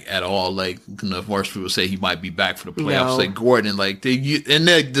back at all. Like, most people say he might be back for the playoffs. No. Like Gordon, like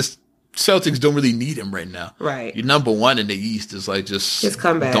the Celtics don't really need him right now. Right. You're number one in the East. It's like just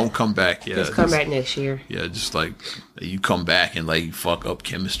come back. Don't come back. Yeah, just come back next year. Yeah, just like you come back and like you fuck up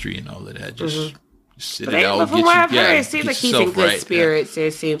chemistry and all of that. Just sit it out. From what I've heard, it seems like he's in good right. spirits.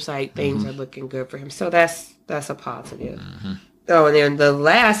 It seems like things are looking good for him. So that's a positive. Oh, and then the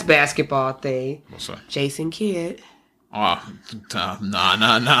last basketball thing, What's that? Jason Kidd. Oh,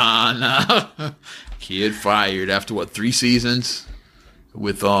 nah. Kidd fired after what, 3 seasons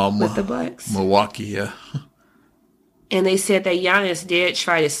with the Bucks, Milwaukee. Yeah. And they said that Giannis did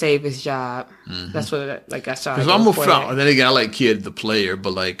try to save his job. That's what I saw. Because I'm a fan. Then again, I like Kidd the player,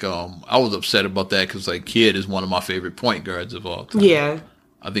 but like I was upset about that because like Kidd is one of my favorite point guards of all time. Yeah.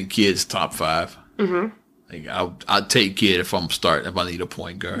 I think Kidd's top 5. Like I'd take Kidd if I need a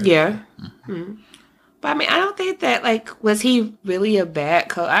point guard. Yeah. But I mean, I don't think that was he really a bad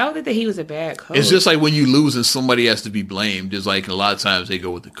coach? I don't think that he was a bad coach. It's just like when you lose and somebody has to be blamed. It's like a lot of times they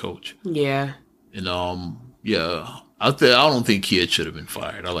go with the coach. Yeah. And yeah. I don't think Kidd should have been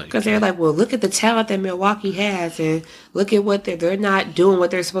fired. Because they're like, well, look at the talent that Milwaukee has, and look at what they're not doing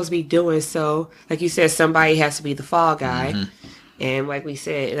what they're supposed to be doing. So, like you said, somebody has to be the fall guy. And like you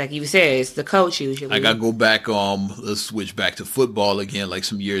said, it's the coach usually. I got to go back. Let's switch back to football again. Like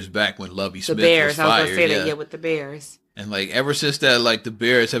some years back when Lovie Smith Bears, was fired. I was going to say that, with the Bears. And like ever since that, like the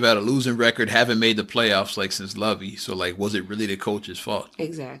Bears have had a losing record, haven't made the playoffs like since Lovie. So like, was it really the coach's fault?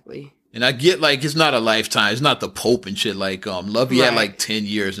 Exactly. And I get like it's not a lifetime. It's not the Pope and shit. Like Lovie had like 10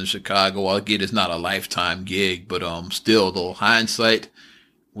 years in Chicago. I get it's not a lifetime gig, but still though hindsight,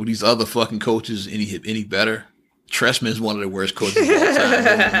 were these other fucking coaches any better? Trestman's one of the worst coaches of all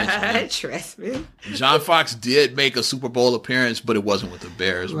time. Trestman. John Fox did make a Super Bowl appearance, but it wasn't with the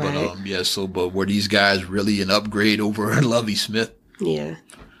Bears. Right. But but were these guys really an upgrade over Lovie Smith? Yeah.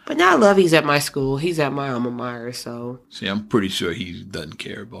 But now Lovey's at my school. He's at my alma mater, so. See, I'm pretty sure he doesn't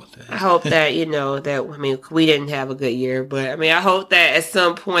care about that. I hope that, we didn't have a good year, but I hope that at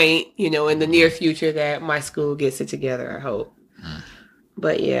some point, in the near future that my school gets it together, I hope.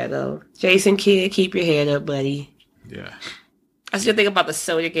 But yeah, though. Jason Kidd, keep your head up, buddy. Yeah. I still think about the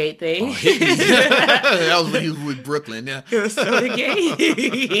Sodagate thing. Oh, hit me. That was when he was with Brooklyn, yeah. It was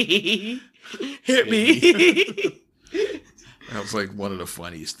Sodagate. Hit me. That was like one of the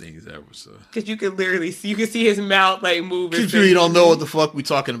funniest things ever. So, because you can literally see, his mouth moving. If you don't know what the fuck we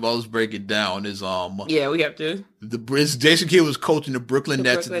talking about, let's break it down. Is yeah, we have to. Jason Kidd was coaching the Brooklyn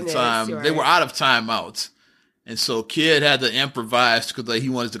Nets at the time. Right. They were out of timeouts, and so Kidd had to improvise because he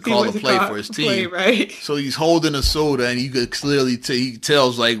wanted to call a play for his team. Right. So he's holding a soda, and you could clearly he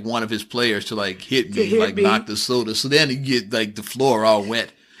tells one of his players to hit me, knock the soda. So then he get the floor all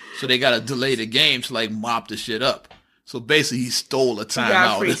wet. So they got to delay the game to mop the shit up. So basically, he stole a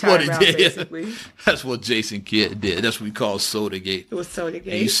timeout. That's what he did. Basically. That's what Jason Kidd did. That's what we call Sodagate. It was Sodagate.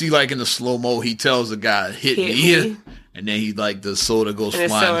 And you see, in the slow mo, he tells the guy, "Hit me," and then he the soda goes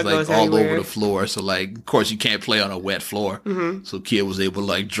flying all over the floor. So of course, you can't play on a wet floor. Mm-hmm. So Kidd was able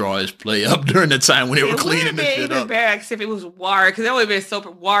to draw his play up during the time when they were cleaning the shit up. Bad if it was Water, because that would have been so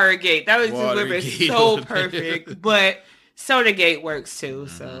Watergate. That would have been so perfect. But Sodagate works too.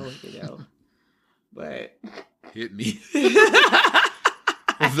 So but. Hit me.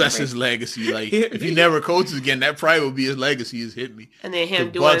 That's his legacy. If he never coaches again, that probably will be his legacy. Is hit me. And then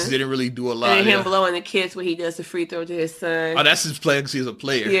him the Bucks didn't really do a lot. And then him blowing the kiss when he does the free throw to his son. Oh, that's his legacy as a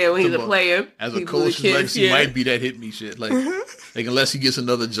player. Yeah, when he's a player. As a coach, his legacy might be that hit me shit. Unless he gets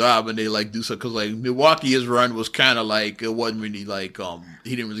another job and they do something. Because Milwaukee, his run was kind of it wasn't really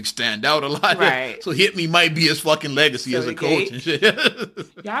he didn't really stand out a lot. Right. So hit me might be his fucking legacy as a coach and shit.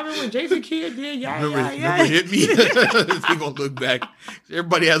 Y'all remember when Jason Kidd did? Remember hit me? He gonna look back.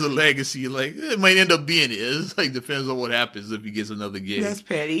 Everybody has a legacy. It might end up being his. Depends on what happens if he gets another gig. That's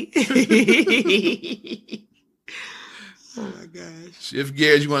petty. Oh my gosh. Shift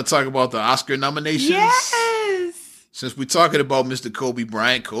gears. You want to talk about the Oscar nominations? Yes. Since we're talking about Mr. Kobe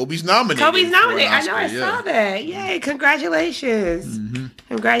Bryant, Kobe's nominated. I know. I saw that. Yay! Congratulations. Mm-hmm.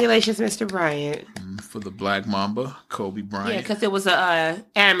 Congratulations, Mr. Bryant. For the Black Mamba, Kobe Bryant. Yeah, because it was an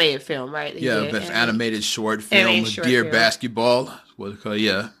animated film, right? Yeah, that's animated short film. Dear Basketball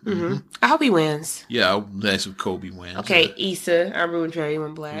Yeah. Mm-hmm. I hope he wins. Yeah, that's if Kobe wins. Okay, Issa. I'm rooting for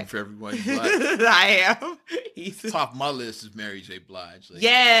everyone black. Rooting for everybody black. I am. Issa. Top of my list is Mary J. Blige. Like,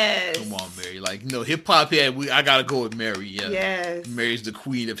 yes. Come on, Mary. Like, hip hop. Yeah, I gotta go with Mary. Yeah. Yes. Mary's the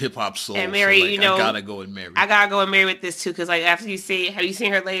queen of hip hop soul. And Mary, I gotta go with Mary. I gotta go with Mary with this too, because like after have you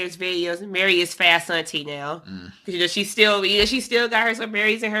seen her latest videos? Mary is fast auntie now. Because she still got her some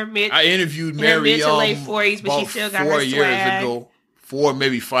Marys in her mid. I interviewed Mary to late 40s, but she still got her 4 years ago. 4,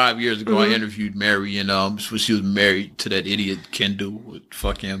 maybe 5 years ago, I interviewed Mary, and when she was married to that idiot Kendall.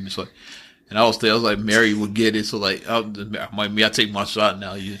 Fuck him. It's like, and I was like, Mary would get it. So like, I take my shot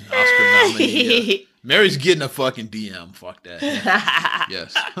now. You Oscar nominee. Mary's getting a fucking DM. Fuck that. Yeah.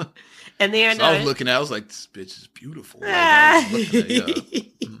 Yes. And then so I was looking at. I was like, this bitch is beautiful. Like, I was looking at,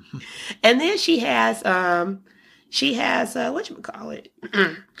 and then she has whatchamacallit?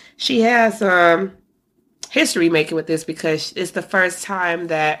 She has history making with this because it's the first time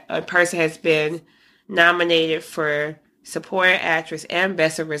that a person has been nominated for supporting actress and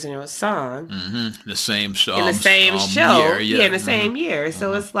best original song. The same show. In the same show. Year, yeah. In the same year.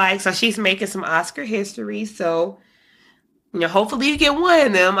 So it's like, so she's making some Oscar history. So, hopefully you get one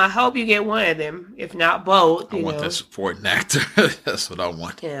of them. I hope you get one of them. If not both. I want that supporting actor. That's what I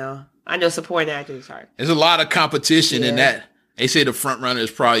want. Yeah. I know supporting actor is hard. There's a lot of competition in that. They say the front runner is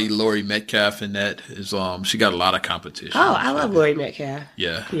probably Laurie Metcalf, and that is she got a lot of competition. Oh, I love Laurie Metcalf.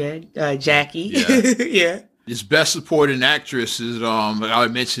 Yeah. Yeah. Jackie. Yeah. Yeah. His best supporting actress is I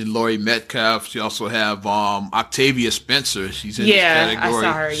mentioned Laurie Metcalf. She also have Octavia Spencer. She's in this category. I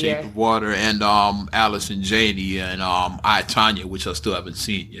saw her, Shape of Water, and Allison Janney, and I, Tonya, which I still haven't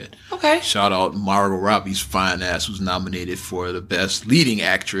seen yet. Okay. Shout out Margot Robbie's fine ass, who's nominated for the best leading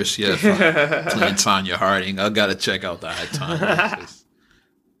actress. Yeah, playing Tonya Harding. I gotta check out the I, Tonya.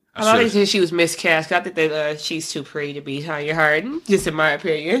 I thought she was miscast. I think that she's too pretty to be Tonya Harding, just in my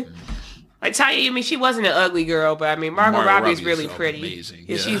opinion. Like Tanya, I mean, she wasn't an ugly girl, but I mean, Margot Robbie's really pretty. Amazing.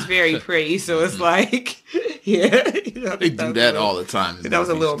 Yeah, she's very pretty. So it's like, yeah, they do that all the time. That was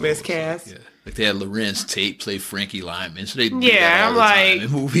a little miscast. Yeah. Like they had Lorenz Tate play Frankie Lyman. So they do that all the time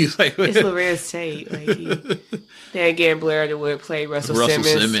in movies. Like, it's Lorenz Tate. Like then again, Blair Underwood played Russell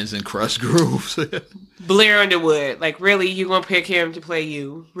Simmons and Crush Grooves. Blair Underwood, like really, you gonna pick him to play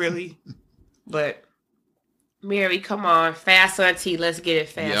you? Really? But Mary, come on, fast auntie, let's get it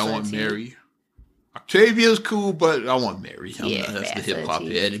fast. Yeah, I want Mary. Octavia's cool, but I want Mary. That's the hip hop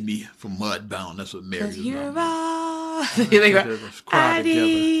head in me from Mudbound. That's what Mary is. You're all.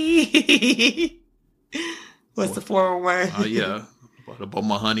 What's the 401? Oh yeah. About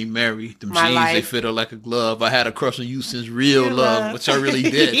my honey Mary. Them my jeans, life. They fit her like a glove. I had a crush on you since real love, which I really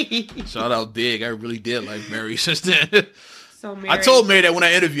did. Shout out Big. I really did like Mary since then. So Mary, I told Mary that when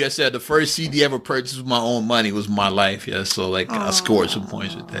I interviewed, I said the first CD I ever purchased with my own money was My Life. Yeah, so like I scored some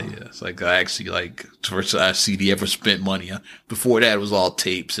points with that. Yeah, it's like I actually first CD ever spent money on. Before that, it was all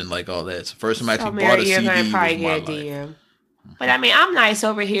tapes and like all that. So first time I actually bought a CD was My Life. But I mean, I'm nice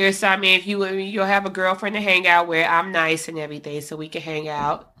over here, so I mean, if you'll have a girlfriend to hang out with, I'm nice and everything, so we can hang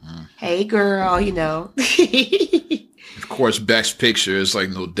out. Hey, girl, Of course, Best Picture is like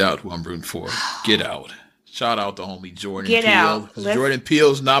no doubt who I'm rooting for. Get Out. Shout out to homie Jordan Peele. Out. Jordan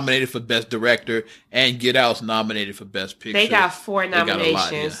Peele's nominated for Best Director, and Get Out's nominated for Best Picture. They got 4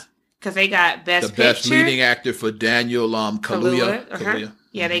 nominations. Because they got Best Picture. The Best Leading Actor for Daniel Kaluuya. Kaluuya.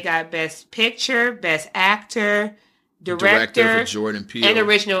 Yeah, they got Best Picture, Best Actor, Director for Jordan Peele, and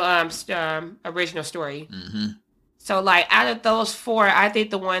original story. So, like, out of those 4, I think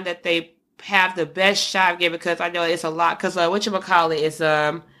the one that they have the best shot again, because I know it's a lot. Because whatchamacallit is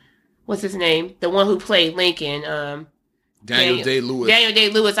what's his name? The one who played Lincoln. Daniel Day-Lewis. Daniel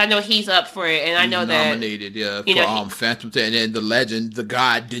Day-Lewis. I know he's up for it, and I know that nominated. Yeah, for Phantom Thread, and then the legend, the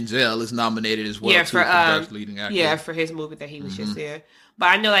god Denzel is nominated as well. Yeah, for Best Leading Actor. Yeah, for his movie that he was just in. But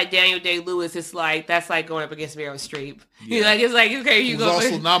I know like Daniel Day-Lewis is like that's like going up against Meryl Streep. Yeah. It's like okay, you go.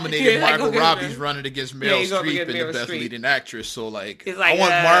 Also nominated. Margot Robbie's running against Meryl Streep in the Best Leading Actress. So like I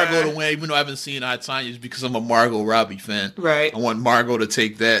want Margot to win, even though I haven't seen I, Tonya, because I'm a Margot Robbie fan. Right. I want Margot to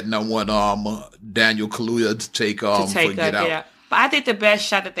take that, and I want Daniel Kaluuya to take Get Out. But I think the best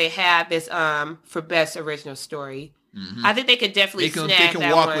shot that they have is for Best Original Story. I think they could definitely snag that one. They can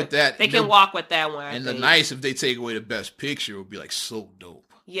walk with that. They can walk with that one. And the nice if they take away the Best Picture would be like so dope.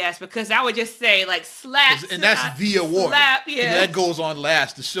 Yes, because I would just say like slap. And that's the award. Slap, yeah. And that goes on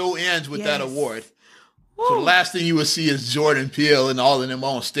last. The show ends with that award. Woo. So the last thing you would see is Jordan Peele and all of them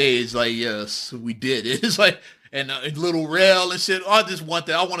on stage like, yes, we did it. It's like, and Little Rel and shit. I just want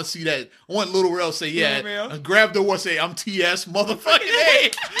that. I want to see that. I want Little Rel say, yeah, and grab the award, say, I'm TS motherfucking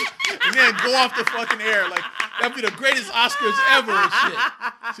A. And then go off the fucking air like, That'd be the greatest Oscars ever and shit.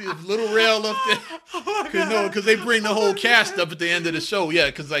 See if Little Rail up there. Because they bring the whole cast up at the end of the show. Yeah,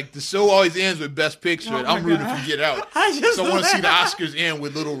 because like the show always ends with Best Picture. And I'm rooting for Get Out. So I want to see the Oscars end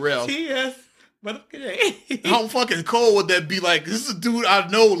with Little Rail. Yes. How fucking cold would that be? Like, this is a dude I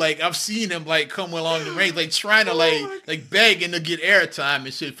know, like, I've seen him, like, come along the range, like, trying to, like begging to get airtime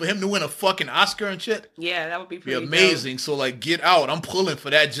and shit. For him to win a fucking Oscar and shit. Yeah, that would be pretty amazing. Dope. So, like, Get Out. I'm pulling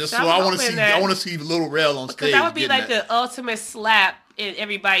for that just so I want to see Little Rail on stage. That would be like the ultimate slap in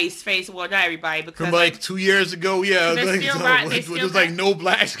everybody's face. Well, not everybody, because from like 2 years ago, yeah, there's like no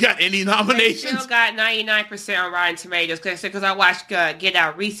blacks got any nominations. They still got 99% on Rotten Tomatoes because I watched Get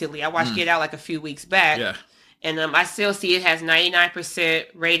Out recently. I watched Get Out like a few weeks back, yeah, and I still see it has 99%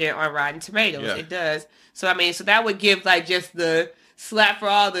 rated on Rotten Tomatoes. Yeah. It does. So I mean, so that would give like just the slap for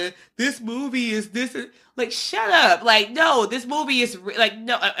all this movie is this. Like, shut up. Like, no, this movie is, like,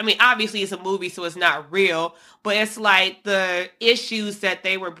 no, I mean, obviously it's a movie, so it's not real, but it's like the issues that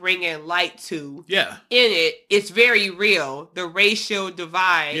they were bringing light to in it, it's very real. The racial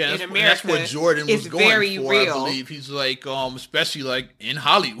divide in America that's what Jordan was going very for, real. I believe. He's like, especially like in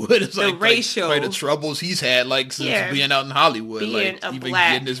Hollywood. It's the like, racial. Like the troubles he's had, like, since being out in Hollywood. Being like, a even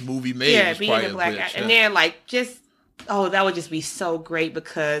black, getting this movie made. Yeah, being a black guy. And then, like, just, that would just be so great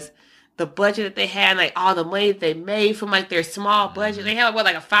because the budget that they had, like all the money that they made from like their small budget, they had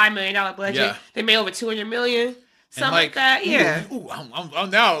like a $5 million budget. Yeah. They made over $200 million, something like that. Yeah.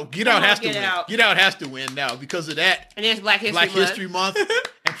 I'm now Get Out has to win. Get Out has to win now because of that. And there's Black History Month.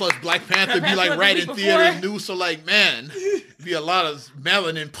 And plus Black Panther be like right in theaters new, so like man, be a lot of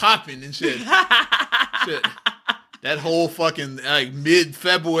melanin popping and shit. Shit. That whole fucking like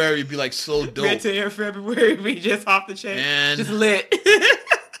mid-February be like so dope. Mid to end February be just off the chain, and just lit.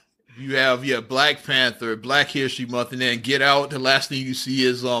 You have Black Panther, Black History Month, and then Get Out. The last thing you see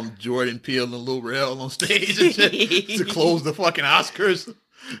is Jordan Peele and Lil Rel on stage and shit to close the fucking Oscars.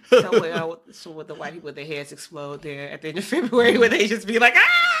 So with the white people, their heads explode there at the end of February, where they just be like,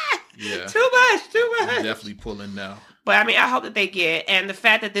 too much. I'm definitely pulling now. But I mean, I hope that they get, and the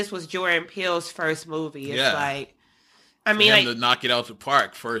fact that this was Jordan Peele's first movie, it's like. I mean, like, to knock it out the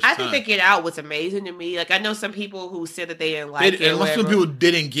park first time. I think the Get Out was amazing to me. Like, I know some people who said that they didn't like it. Most people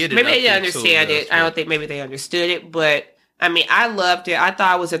didn't get it. Maybe they didn't understand it. I don't think maybe they understood it. But, I mean, I loved it. I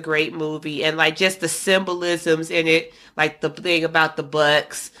thought it was a great movie. And, like, just the symbolisms in it. Like, the thing about the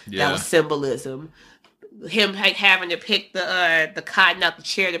Bucks. Yeah. That was symbolism. Him like, having to pick the cotton out the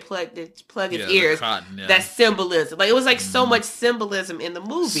chair to plug his ears. That's symbolism. Like, it was, like, so much symbolism in the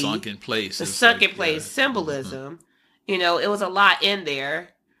movie. Sunken place. The sunken place symbolism. Mm-hmm. You know, it was a lot in there,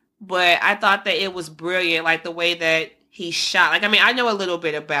 but I thought that it was brilliant, like the way that he shot. Like, I mean, I know a little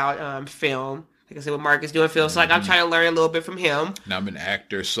bit about film. Like I said, what Mark is doing film, so like I'm trying to learn a little bit from him. And I'm an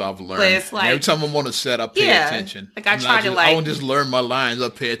actor, so I've learned. But it's like, every time I'm on a set, I pay attention. Like I won't just learn my lines. I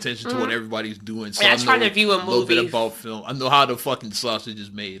pay attention to what everybody's doing. So I try to view a movie. A little bit about film. I know how the fucking sausage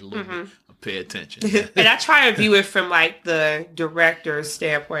is made a little bit. Pay attention. And I try to view it from like the director's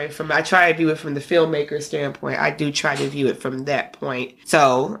standpoint. I try to view it from the filmmaker's standpoint. I do try to view it from that point.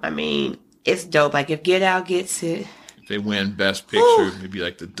 So, I mean, it's dope. Like if Get Out gets it. If they win Best Picture, it'd be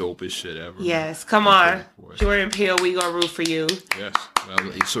like the dopest shit ever. Yes, come on. Jordan Peele, we gonna root for you. Yes. Well,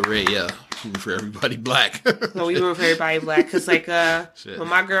 it's already, rooting for everybody black. No, we root for everybody black. Because like when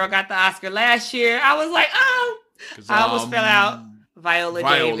my girl got the Oscar last year, I was like, I almost fell out. Viola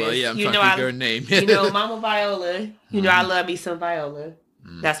Davis. Yeah, I'm trying to think her name. You know, Mama Viola. You know, I love me some Viola.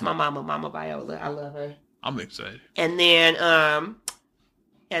 That's my Mama Viola. I love her. I'm excited. And then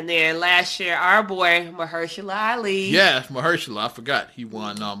last year, our boy Mahershala Ali. Yeah, Mahershala. I forgot he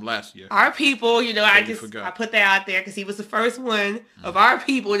won last year. Our people, you know, I put that out there because he was the first one of our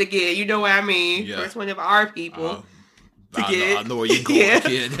people to get. You know what I mean? Yeah. First one of our people. I know where you're going,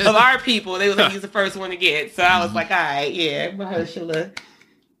 kid. Of our people, they was like, he's the first one to get. So I was like, all right, yeah, Mahershala.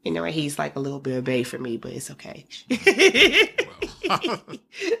 You know, he's like a little bit of bae for me, but it's okay. Well,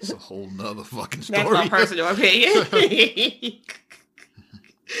 it's a whole nother fucking story. That's my personal opinion.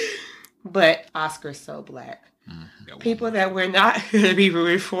 But Oscar's so black. People that we're not going to be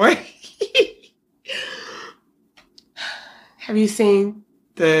rooting for. Have you seen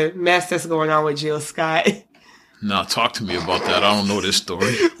the mess that's going on with Jill Scott? No, talk to me about that. I don't know this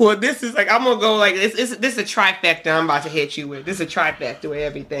story. Well, this is like, I'm going to go like, this is a trifecta I'm about to hit you with. This is a trifecta with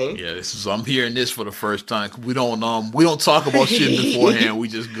everything. Yeah, I'm hearing this for the first time. We don't talk about shit beforehand. We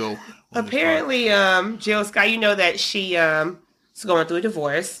just go. Apparently, Jill Scott, you know that she is going through a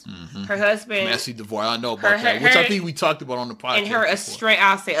divorce. Mm-hmm. Her husband. Messy divorce. I know about that. Which I think we talked about on the podcast. And her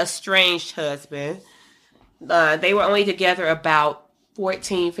estranged husband. They were only together about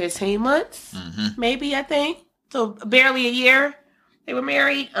 14, 15 months, maybe, I think. So barely a year they were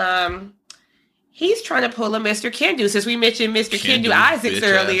married. He's trying to pull a Mr. Kendu. Since we mentioned Mr. Kendu Isaacs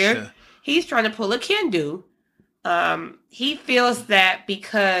earlier, he's trying to pull a Kendu. He feels that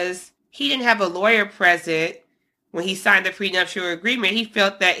because he didn't have a lawyer present when he signed the prenuptial agreement, he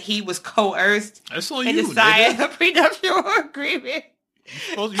felt that he was coerced into signing a prenuptial agreement.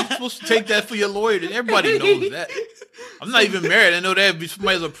 You're supposed to take that for your lawyer. Everybody knows that. I'm not even married. I know that if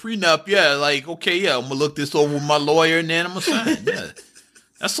somebody's a prenup, yeah, like, okay, yeah, I'm going to look this over with my lawyer and then I'm going to sign. Yeah.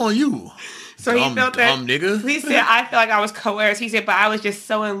 That's on you. So he felt that, nigga. He said, I felt like I was coerced. He said, but I was just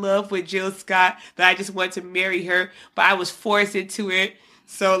so in love with Jill Scott that I just wanted to marry her, but I was forced into it.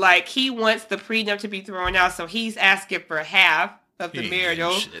 So, like, he wants the prenup to be thrown out, so he's asking for half of the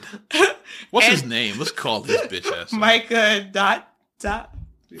marital. What's his name? Let's call this bitch ass. Micah Dot.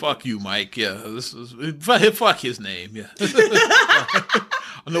 Fuck you, Mike. Yeah, fuck his name. Yeah,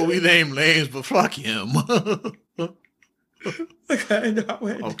 I know we name names, but fuck him.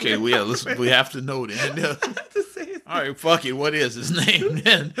 Okay, we have to know that. All right, fuck it. What is his name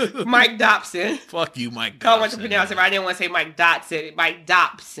then? Mike Dobson. Fuck you, Mike Dobson. I want to pronounce it right. I didn't want to say Mike Dotson. Mike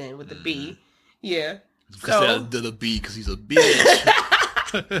Dobson with the B. Yeah. Because the B, because he's a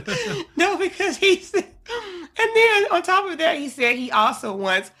bitch. No, because he's... And then on top of that, he said he also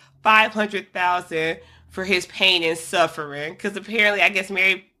wants $500,000 for his pain and suffering. Because apparently, I guess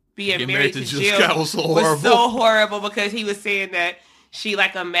being married to Jill was so horrible because he was saying that she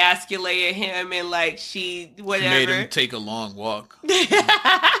like emasculated him and like she whatever. She made him take a long walk,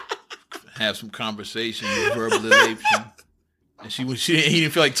 have some conversation, verbally raped him. And he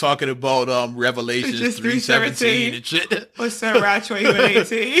didn't feel like talking about Revelations 3:17 and shit. Or Surah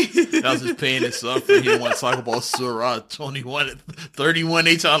 21:18. That was his pain and suffering. He didn't want to talk about Surah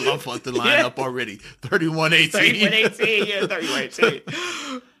 31:18. I fucked the line up already. 31:18. 31:18, yeah,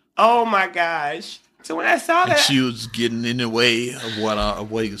 31:18. Oh my gosh. So when I saw that, she was getting in the way of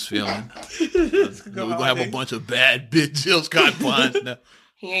what he was feeling. We're gonna have a bunch of bad bitch Jill Scott puns now.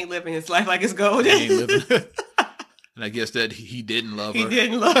 He ain't living his life like it's golden. He ain't living. And I guess that he didn't love her. He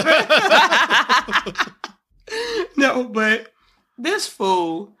didn't love her. No, but this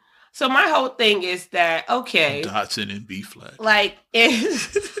fool. So my whole thing is that, okay. Dotson and B flat. Like, in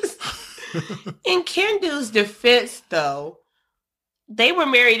Kendu's defense, though, they were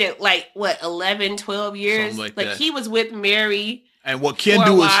married at, like, 11, 12 years? Something like that. He was with Mary. And what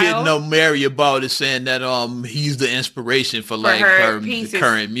Kendu was hitting on Mary about is saying that he's the inspiration for like her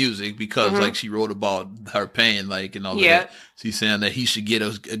current music because like she wrote about her pain like and all that. So he's saying that he should get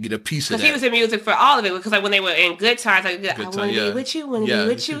a piece of that. Because he was in music for all of it. Because like when they were in good times, like I want to be with you, want to be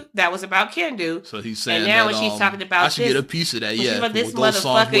with you. That was about Kendu. So he's saying and now when she's talking about I should get a piece of that. Yeah, but this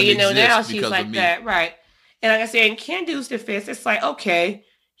motherfucker, you know, now she's like that, right? And like I said, in Kendu's defense, it's like okay,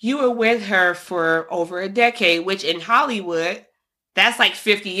 you were with her for over a decade, which in Hollywood. That's like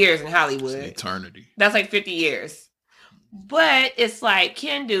 50 years in Hollywood. It's an eternity. That's like 50 years. But it's like,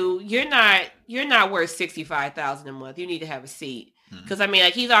 Kendu, you're not worth $65,000 a month. You need to have a seat. Because I mean,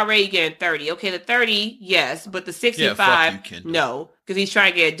 like he's already getting 30. Okay, the 30, yes, but the 65, no, because he's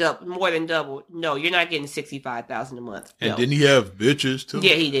trying to get more than double. No, you're not getting $65,000 a month. And didn't he have bitches too?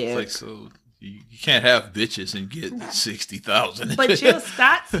 Yeah, he did. It's like so. You can't have bitches and get 60,000. But Jill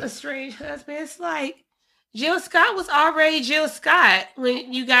Scott's a strange husband. It's like. Jill Scott was already Jill Scott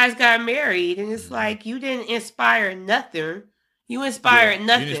when you guys got married. And it's like, you didn't inspire nothing. You inspired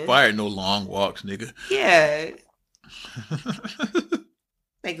nothing. You didn't inspire no long walks, nigga. Yeah.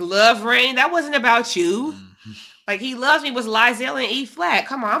 Like, Love Rain, that wasn't about you. Like, He Loves Me was Lizelle and E flat.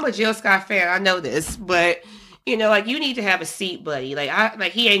 Come on, I'm a Jill Scott fan. I know this. But, you know, like, you need to have a seat, buddy.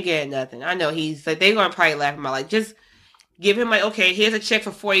 Like, he ain't getting nothing. I know he's, like, they're going to probably laugh at my, like, just... Give him like, okay, here's a check for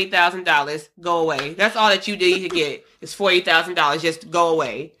 $40,000. Go away. That's all that you need to get is $40,000. Just go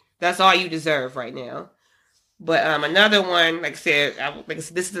away. That's all you deserve right now. But another one, like I said, this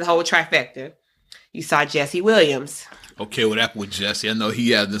is the whole trifecta. You saw Jesse Williams. Okay, what happened with Jesse? I know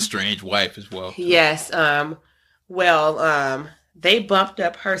he has an estranged wife as well. Yes. They bumped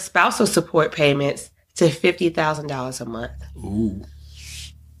up her spousal support payments to $50,000 a month. Ooh.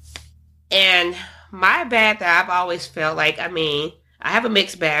 And my bad that I've always felt like, I mean, I have a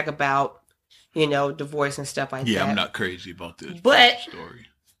mixed bag about, you know, divorce and stuff like that. Yeah, I'm not crazy about this story.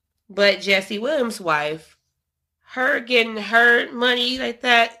 But Jesse Williams' wife, her getting her money like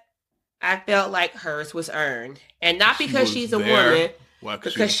that, I felt like hers was earned. And not because she's a woman,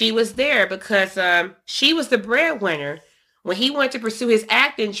 because she was there, because she was the breadwinner. When he went to pursue his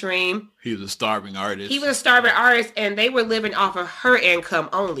acting dream, he was a starving artist. He was a starving artist, and they were living off of her income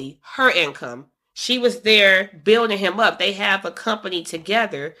only. Her income. She was there building him up. They have a company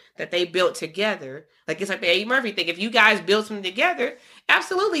together that they built together. Like, it's like the Eddie Murphy thing. If you guys build something together,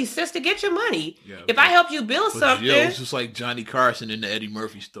 absolutely, sister, get your money. Yeah, if I help you build something. Jill was just like Johnny Carson in the Eddie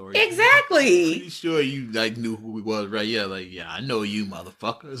Murphy story. Exactly. I'm pretty sure you like knew who he was, right? Yeah, like, yeah, I know you,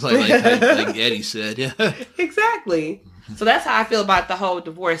 motherfucker. It's like Eddie said, yeah. Exactly. So that's how I feel about the whole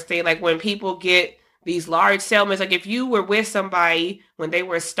divorce thing. Like, when people get these large settlements, like if you were with somebody when they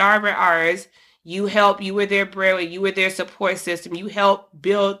were starving artists, you were their breadwinner, you were their support system, you helped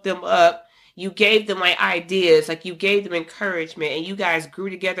build them up, you gave them like ideas, like you gave them encouragement, and you guys grew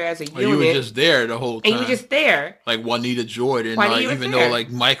together as a unit. You were just there the whole time. And you were just there. Like Juanita Jordan, even though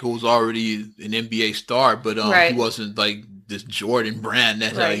like Michael was already an NBA star, but he wasn't like this Jordan brand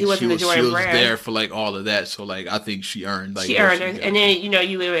that like, she was there for like all of that. So like I think she earned like and then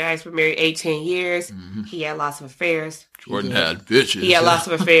you guys were married 18 years. Mm-hmm. He had lots of affairs. Jordan had bitches. He had lots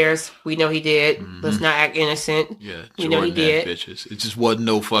of affairs. We know he did. Mm-hmm. Let's not act innocent. Yeah, we know he did. Bitches. It just wasn't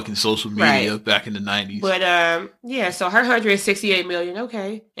no fucking social media back in the 90s. But so her $168 million,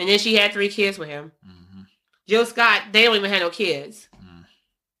 okay, and then she had 3 kids with him. Mm-hmm. Jill Scott, they don't even have no kids.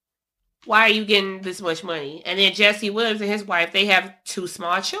 Why are you getting this much money? And then Jesse Williams and his wife, they have 2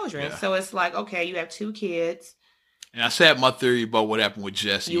 small children. Yeah. So it's like, okay, you have 2 kids. And I said my theory about what happened with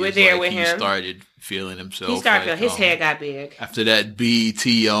Jesse. You were there with him. He started feeling himself. He started feeling his head got big. After that BET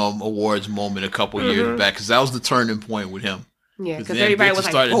Awards moment a couple years back, because that was the turning point with him. Yeah, because everybody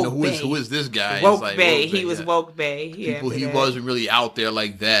was like, who is this guy? Woke Bay. He was Woke Bay. Yeah, he wasn't really out there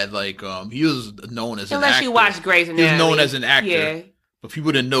like that. Like, he was known as an actor. Unless you watch Grey's Anatomy. He was known as an actor. Yeah. But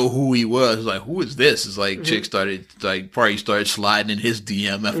people didn't know who he was. It was like, who is this? It's like chicks started sliding in his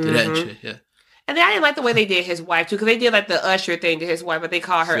DM after that shit. Yeah. And then I didn't like the way they did his wife too, because they did like the Usher thing to his wife, but they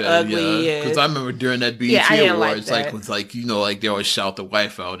call her ugly. Because I remember during that BET Awards, they always shout the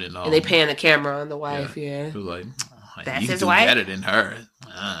wife out and they pan the camera on the wife. Yeah. It was like, that's his wife. Better than her.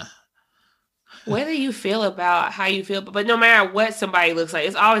 Whether you feel about how you feel, but no matter what somebody looks like,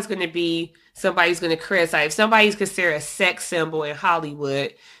 it's always going to be somebody's going to criticize. If somebody's considered a sex symbol in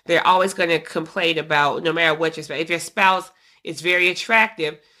Hollywood, they're always going to complain about, no matter what your spouse. If your spouse is very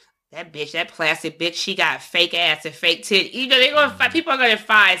attractive, that plastic bitch, she got fake ass and fake tit. They're going to people are going to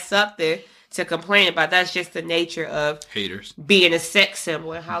find something to complain about. That's just the nature of haters being a sex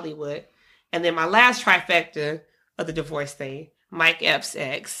symbol in Hollywood. And then my last trifecta of the divorce thing, Mike Epps'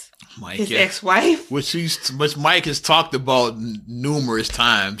 ex-wife. Which Mike has talked about numerous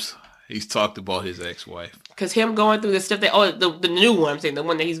times. He's talked about his ex-wife. Because him going through the stuff the new one, I'm saying the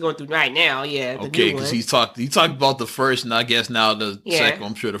one that he's going through right now, yeah. Okay, because he talked about the first, and I guess now the second.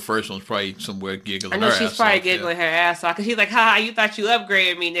 I'm sure the first one's probably somewhere giggling. I know she's probably giggling her ass off because she's like, "Ha, you thought you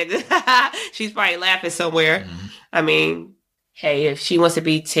upgraded me, nigga." She's probably laughing somewhere. Mm-hmm. I mean, hey, if she wants to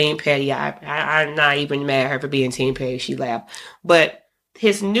be Team Petty, I'm not even mad at her for being Team Petty. She laughed, but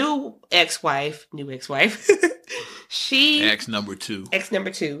his new ex-wife, she ex number two.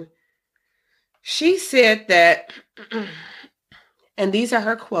 She said that, and these are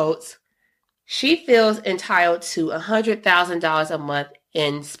her quotes, she feels entitled to $100,000 a month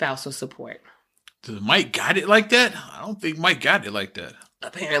in spousal support. Does Mike got it like that? I don't think Mike got it like that.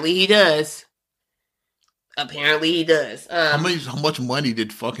 Apparently he does. How much money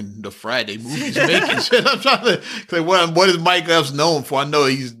did fucking the Friday movies make? I'm trying to like, what is Mike Epps known for? I know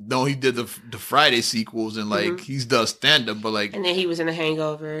he did the Friday sequels and like he's done stand up, but like, and then he was in The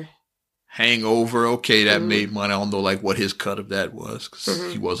Hangover. Okay, that made money. I don't know like what his cut of that was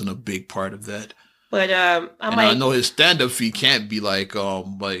because he wasn't a big part of that. But I know his stand up fee can't be like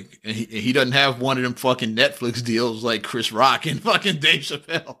and he doesn't have one of them fucking Netflix deals like Chris Rock and fucking Dave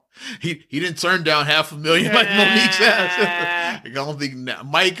Chappelle. He didn't turn down $500,000 like Monique's ass. I don't think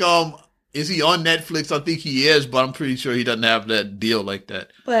Mike is he on Netflix? I think he is, but I'm pretty sure he doesn't have that deal like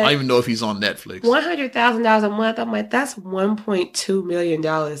that. But I don't even know if he's on Netflix. $100,000 a month. I'm like, that's $1.2 million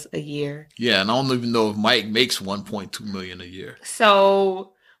a year. Yeah, and I don't even know if Mike makes $1.2 million a year.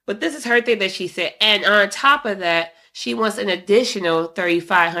 So, but this is her thing that she said, and on top of that, she wants an additional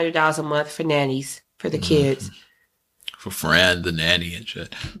 $3,500 a month for nannies for the kids. For Fran, the nanny and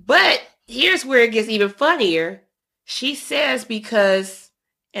shit. But here's where it gets even funnier. She says because,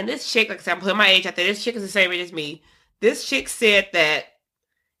 and this chick, like I said, I'm putting my age out there. This chick is the same age as me. This chick said that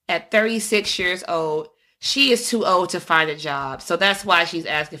at 36 years old, she is too old to find a job. So that's why she's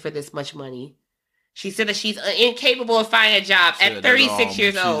asking for this much money. She said that she's incapable of finding a job at 36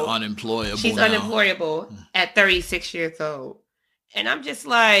 years old. She's unemployable at 36 years old. And I'm just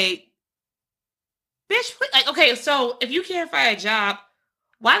like, bitch, like, okay, so if you can't find a job,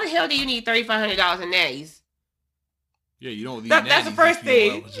 why the hell do you need $3,500 in nannies? Yeah, you don't need that's the first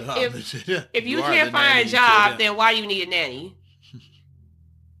thing. If you can't find a job, then why do you need a nanny?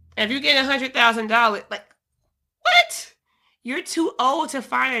 And if you're getting $100,000, like, what? You're too old to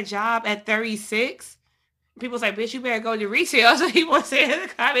find a job at 36? People's like, bitch, you better go to retail. So people say in the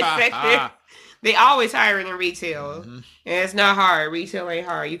comment section, they always hiring in retail. And it's not hard. Retail ain't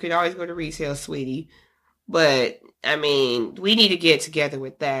hard. You can always go to retail, sweetie. But, I mean, we need to get together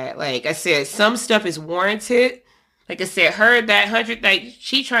with that. Like I said, some stuff is warranted. Like I said, heard that 100, like,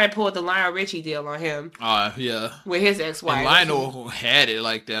 she tried to pull the Lionel Richie deal on him. Yeah. With his ex-wife. And Lionel had it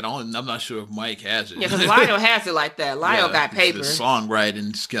like that. I'm not sure if Mike has it. Yeah, because Lionel has it like that. Lionel got paper. The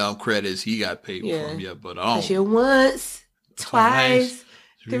songwriting credits, he got paper from. Yeah, but I don't. You once, twice,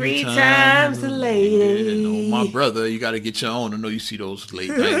 three times a lady. Yeah, no, my brother, you got to get your own. I know you see those late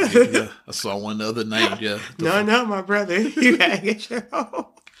night. Yeah, I saw one the other night. Yeah. No, my brother. You got to get your own.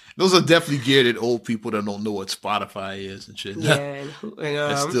 Those are definitely geared at old people that don't know what Spotify is and shit. Yeah,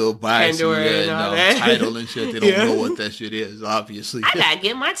 and still buy some Tidal and shit. They don't know what that shit is, obviously. I gotta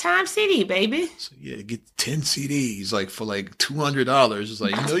get my Time CD, baby. So get 10 CDs like for like $200. It's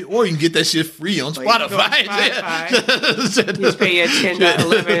like, or you can get that shit free on Spotify. Just pay your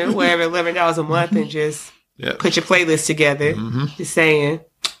 $11 a month and just put your playlist together. Just saying.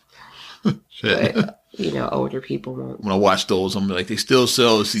 Shit. But, older people won't. When I watch those, I'm like, they still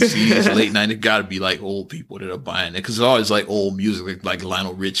sell CDs late night. It got to be like old people that are buying it because it's always like old music, like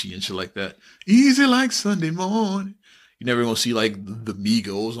Lionel Richie and shit like that. Easy like Sunday morning. You never gonna see like the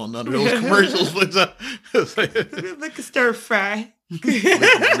Migos on none of those commercials. But it's like a stir fry.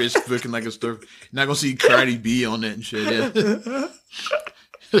 Rich looking like a stir. You're not gonna see Cardi B on that and shit. Yeah.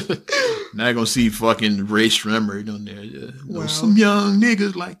 Not gonna see fucking Ray Shremmer on there. Yeah. Wow. Some young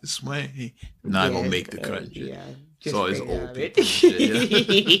niggas like to swing. Not gonna make the cut. Yeah. It's always old people. Shit,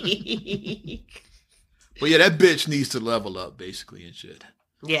 yeah. But yeah, that bitch needs to level up basically and shit.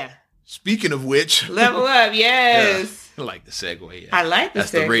 Yeah. Speaking of which, level up, yes. Yeah. I like the segue. Yeah. I like the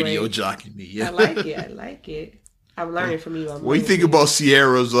That's segue. The radio jockeying me. Yeah. I like it. I'm learning from you. What do you think about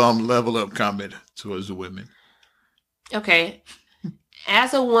Sierra's level up comment towards the women? Okay.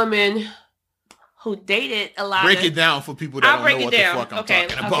 As a woman who dated a lot Break it down for people that don't know what the fuck I'm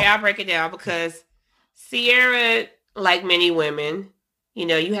talking about. Okay, I'll break it down because Sierra, like many women,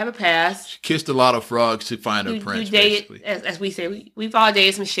 you have a past. She kissed a lot of frogs to find her prince, you dated, basically. As we say, we've all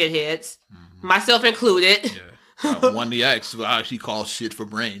dated some shitheads, myself included. Yeah. One of the ex, she calls shit for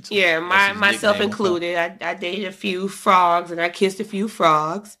brains. Yeah, myself included. I dated a few frogs and I kissed a few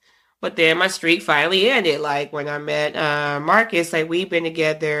frogs. But then my streak finally ended. Like when I met Marcus, like we've been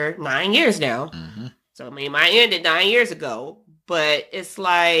together 9 years now. So mine ended 9 years ago. But it's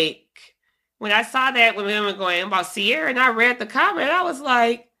like when I saw that when we were going about Sierra and I read the comment, I was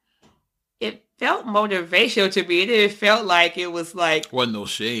like, it felt motivational to me. It felt like it was like wasn't no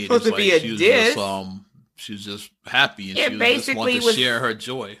shade. Supposed to be a diss. She was just happy and she just wanted to share her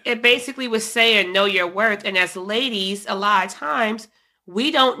joy. It basically was saying know your worth. And as ladies, a lot of times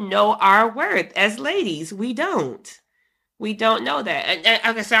we don't know our worth as ladies. We don't know that. And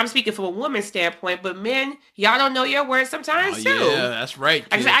like I said, I'm speaking from a woman's standpoint, but men, y'all don't know your worth sometimes too. Yeah, that's right.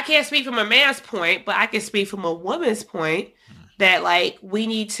 I can't speak from a man's point, but I can speak from a woman's point that like we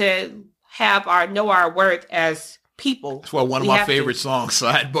need to know our worth as people. That's why one of my favorite songs,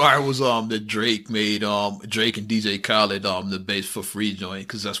 sidebar, was that Drake made Drake and DJ Khaled the bass for Free joint,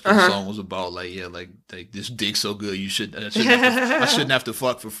 because that's what the song was about. Like this dick so good I shouldn't have to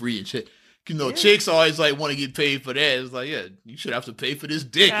fuck for free and shit. Chicks always like want to get paid for that. It's like, yeah, you should have to pay for this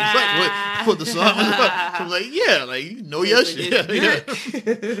dick. It's like what for the song. I'm like, yeah, like you know your shit.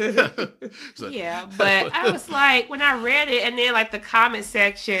 Yeah, but I was like, when I read it, and then like the comment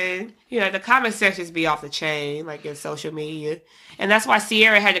section, the comment sections be off the chain, like in social media, and that's why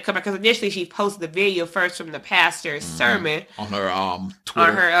Sierra had to come back because initially she posted the video first from the pastor's sermon on her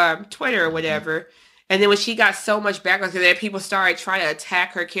Twitter. On her Twitter or whatever. And then when she got so much backlash, because then people started trying to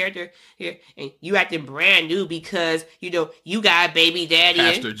attack her character, and you acting brand new because, you got a baby daddy.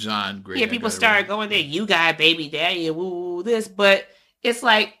 Pastor John Gray. Yeah, people started going there, you got a baby daddy and woo this. But it's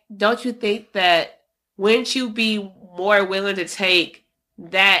like, don't you think that, wouldn't you be more willing to take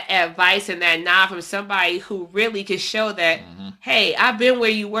that advice and that nod from somebody who really could show that, hey, I've been where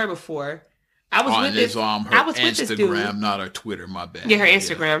you were before. I was with this. Her Instagram, not her Twitter. My bad. Yeah, her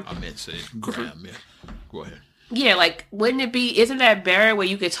Instagram. I meant to say Gram. Yeah, go ahead. Yeah, like wouldn't it be? Isn't that better where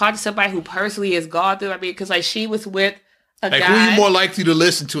you could talk to somebody who personally has gone through? I mean, because like she was with a guy. Who are you more likely to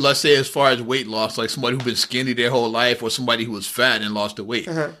listen to? Let's say as far as weight loss, like somebody who's been skinny their whole life, or somebody who was fat and lost the weight.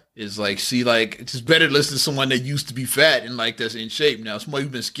 It's like, see, like, it's just better to listen to someone that used to be fat and like that's in shape now. Somebody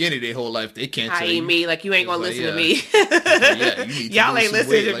who's been skinny their whole life, they can't tell you. Me, like you ain't gonna listen to me. Yeah, you need y'all ain't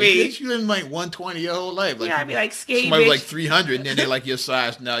listening to me. You been like 120 your whole life. Like, I'd be like skinny. Somebody like 300, and then they're like your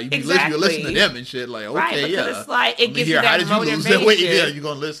size now. You be listening to them and shit. Like, okay, right, it's like it gives you that how did you lose that weight? Yeah, you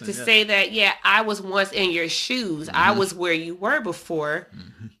gonna listen to say that. Yeah, I was once in your shoes. I was where you were before,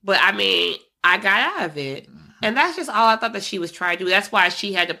 but I mean, I got out of it, and that's just all I thought that she was trying to do. That's why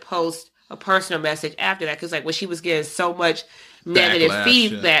she had to post a personal message after that, because like when she was getting so much negative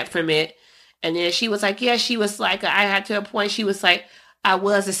feedback from it, and then she was like, she was like, I had to a point, she was like, I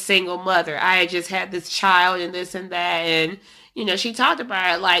was a single mother, I had just had this child and this and that, and she talked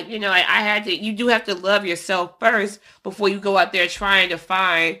about it like, I had to, you do have to love yourself first before you go out there trying to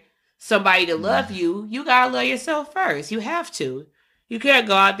find somebody to love you. You gotta love yourself first. You have to. You can't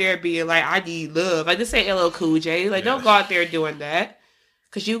go out there being like, I need love. Like, this ain't LL Cool J. Like, don't go out there doing that.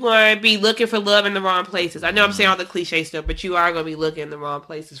 Because you're going to be looking for love in the wrong places. I know I'm saying all the cliche stuff, but you are going to be looking in the wrong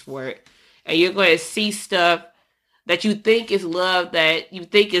places for it. And you're going to see stuff that you think is love that you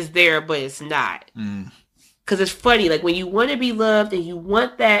think is there, but it's not. Because it's funny. Like, when you want to be loved and you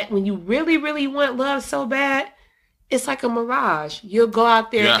want that, when you really, really want love so bad, it's like a mirage. You'll go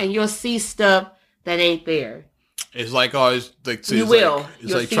out there and you'll see stuff that ain't there. It's like always, like, you will.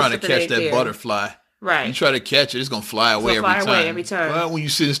 It's like trying to catch that butterfly. Right. You try to catch it, it's going to fly away every time. Well, when you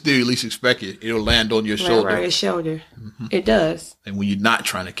sit still, you at least expect it. It'll land on your shoulder. Right on your shoulder. It does. And when you're not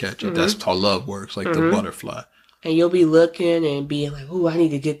trying to catch it, that's how love works, like the butterfly. And you'll be looking and being like, oh, I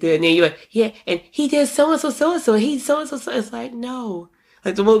need to get there. And then you're like, and he did so-and-so, and he's so-and-so. It's like, no.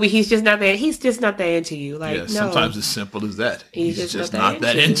 Like the movie, he's just not that. He's just not that into you. Like, no. Sometimes it's simple as that. He's just not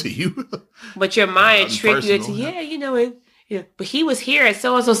that into you. But your mind tricked you into, but he was here at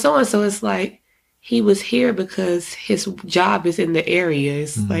so-and-so. It's like, he was here because his job is in the area.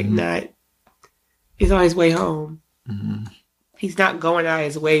 It's like not, he's on his way home. He's not going out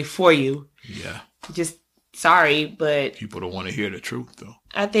his way for you. Yeah. Just, sorry, but. People don't want to hear the truth, though.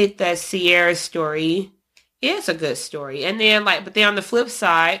 I think that Ciara's story is a good story. And then, but then on the flip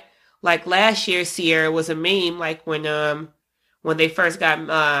side, like last year, Ciara was a meme, like when they first got,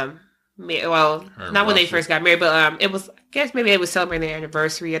 not when they first got married, but it was, I guess maybe they was celebrating their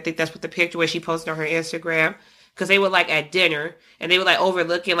anniversary. I think that's what the picture was she posted on her Instagram. Because they were like at dinner and they were like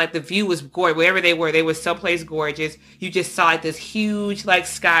overlooking, like the view was gorgeous. Wherever they were someplace gorgeous. You just saw like this huge like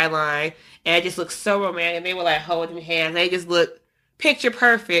skyline and it just looked so romantic. And they were like holding hands. They just looked picture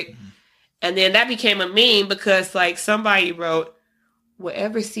perfect. And then that became a meme because like somebody wrote,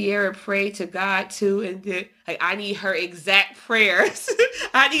 whatever Ciara prayed to God to, and did, like, I need her exact prayers.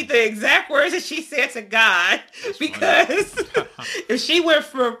 I need the exact words that she said to God. That's because if she went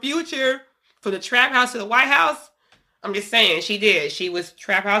from Future, from the Trap House to the White House, I'm just saying, she did. She was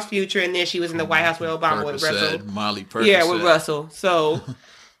Trap House Future, and then she was in the White House with Obama with Russell. Molly Percocet. Yeah, with Russell. So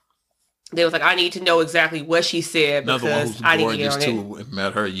they was like, I need to know exactly what she said because I need to get on too. I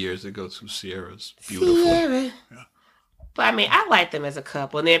met her years ago too. Ciara's beautiful. Ciara. Yeah. But I mean, I like them as a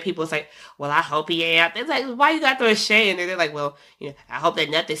couple. And then people say, well, I hope he ain't out there. It's like, why you got throw shade? And they're like, well, I hope that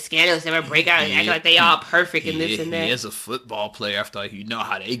nothing scandalous ever break out and act like they all perfect and this and that. He is a football player after you know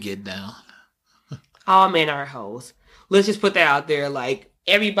how they get down. All men are hoes. Let's just put that out there. Like,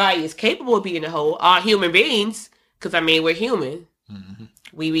 everybody is capable of being a hoe. All human beings. Because, I mean, we're human.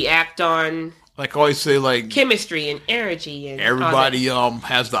 We react on... Like I always say, like... chemistry and energy. And everybody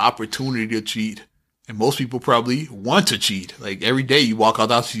has the opportunity to cheat. And most people probably want to cheat. Like every day you walk out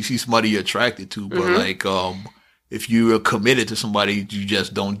the house, you see somebody you're attracted to. But like, if you're committed to somebody, you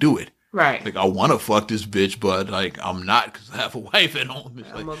just don't do it. Right. Like I want to fuck this bitch, but like I'm not because I have a wife at home.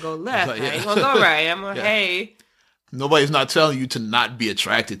 I'm gonna go left. I ain't gonna go right. I'm gonna hey. Nobody's not telling you to not be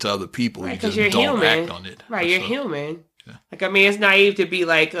attracted to other people. Right, you just you're don't human. act on it. Right. You're human. Yeah. Like I mean, it's naive to be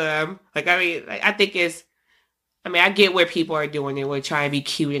like I think it's. I mean, I get where people are doing it. We're trying to be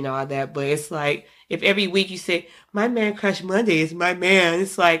cute and all that, but it's like. If every week you say, my man crush Monday is my man,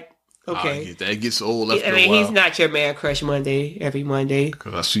 it's like, okay. That gets old after a while. He's not your man crush Monday, every Monday.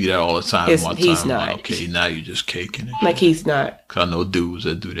 Because I see that all the time. He's not. Like, okay, now you're just caking it. Like, he's not. Because I know dudes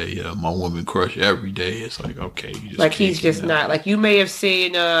that do that. Yeah, my woman crush every day. It's like, okay, you just like, he's just not. Like, you may have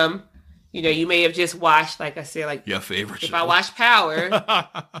seen, you may have just watched, like I said, like. Your favorite show. I watched Power,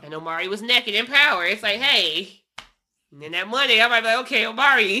 and Omari was naked in Power. It's like, hey. And then that Monday, I might be like, okay,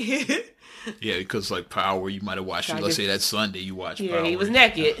 Omari. Yeah, because like Power, you might have watched it. Let's say that Sunday you watched Power. Yeah, he was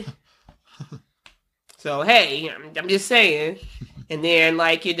naked. So, hey, I'm just saying. And then,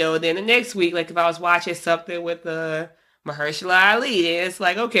 like, then the next week, like, if I was watching something with Mahershala Ali, then it's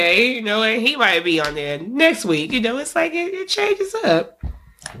like, okay, and he might be on there next week. It's like, it changes up.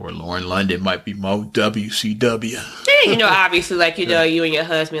 Or Lauren London might be more WCW. Yeah, obviously, like, you and your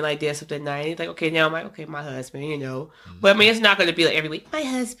husband, like, did something nice. Like, okay, now I'm like, okay, my husband, Mm-hmm. But, I mean, it's not going to be like every week. My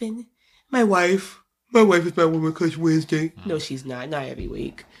husband, my wife. My wife is my woman Crush Wednesday. Mm-hmm. No, she's not. Not every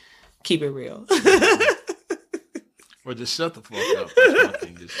week. Keep it real. Or just shut the fuck up. That's my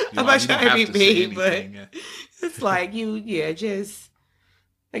thing. I'm not trying to be mean, but it's like just,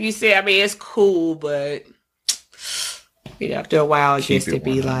 like you said, I mean, it's cool, but, after a while, just to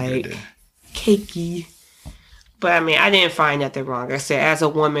be like, cakey. But, I mean, I didn't find nothing wrong. Like I said, as a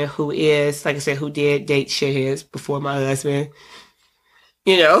woman who is, like I said, who did date shitheads before my husband,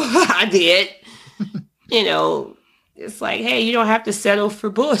 I did. It's like, hey, you don't have to settle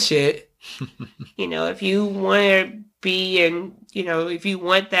for bullshit. If you want to be in, if you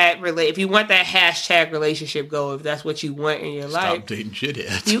want that hashtag relationship goal, if that's what you want in your life. Stop dating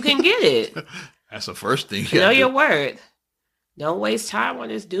shitheads. You can get it. That's the first thing. Know your worth. Don't waste time on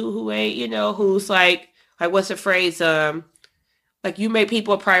this dude who ain't, who's like what's the phrase? Like, you make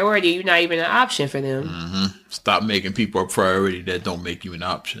people a priority, you're not even an option for them. Mm-hmm. Stop making people a priority that don't make you an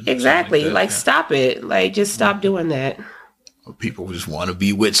option. Exactly. Stop it. Like, just stop doing that. People just want to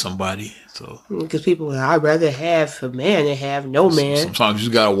be with somebody. So because people, I'd rather have a man than have no man. Sometimes you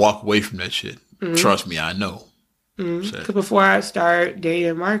just got to walk away from that shit. Mm-hmm. Trust me, I know. Because before I started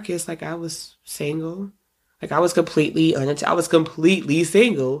dating Marcus, like, I was single. Like, I was completely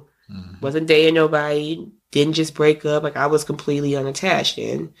single. Mm-hmm. Wasn't dating nobody. Didn't just break up. Like, I was completely unattached.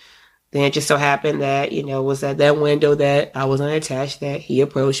 And then it just so happened that, was at that window that I was unattached that he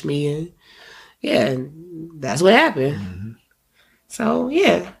approached me. And that's what happened. Mm-hmm. So,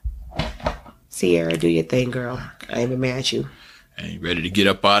 yeah. Sierra, do your thing, girl. I ain't even mad at you. And you ready to get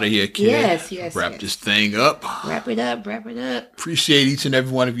up out of here, kid? Yes. Wrap this thing up. Wrap it up. Appreciate each and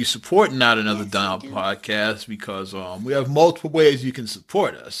every one of you supporting Not Another Down podcast, because we have multiple ways you can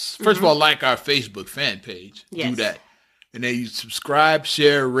support us. First of all, like our Facebook fan page. Yes. Do that. And then you subscribe,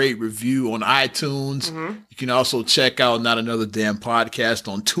 share, rate, review on iTunes. Mm-hmm. You can also check out Not Another Damn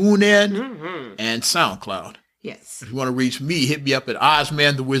Podcast on TuneIn and SoundCloud. Yes. If you want to reach me, hit me up at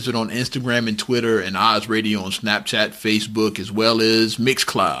Ozman the Wizard on Instagram and Twitter, and Oz Radio on Snapchat, Facebook, as well as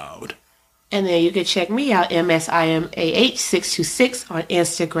Mixcloud. And then you can check me out, MSIMAH626 on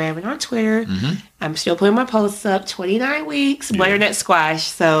Instagram and on Twitter. Mm-hmm. I'm still putting my posts up, 29 weeks, butternut squash.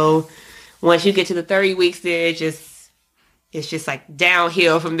 So once you get to the 30 weeks there, it's just like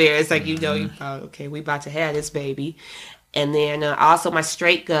downhill from there. It's like, okay, we about to have this baby. And then also my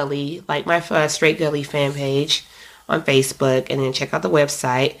Straight Gully, like my Straight Gully fan page on Facebook. And then check out the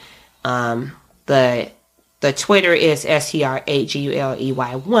website. The Twitter is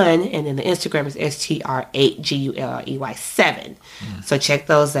STR8GULEY1. And then the Instagram is STR8GULEY7. So check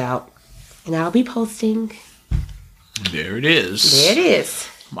those out. And I'll be posting. There it is.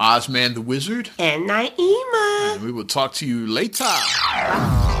 I'm Ozman the Wizard. And Naima. And we will talk to you later.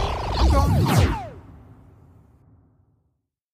 Bye.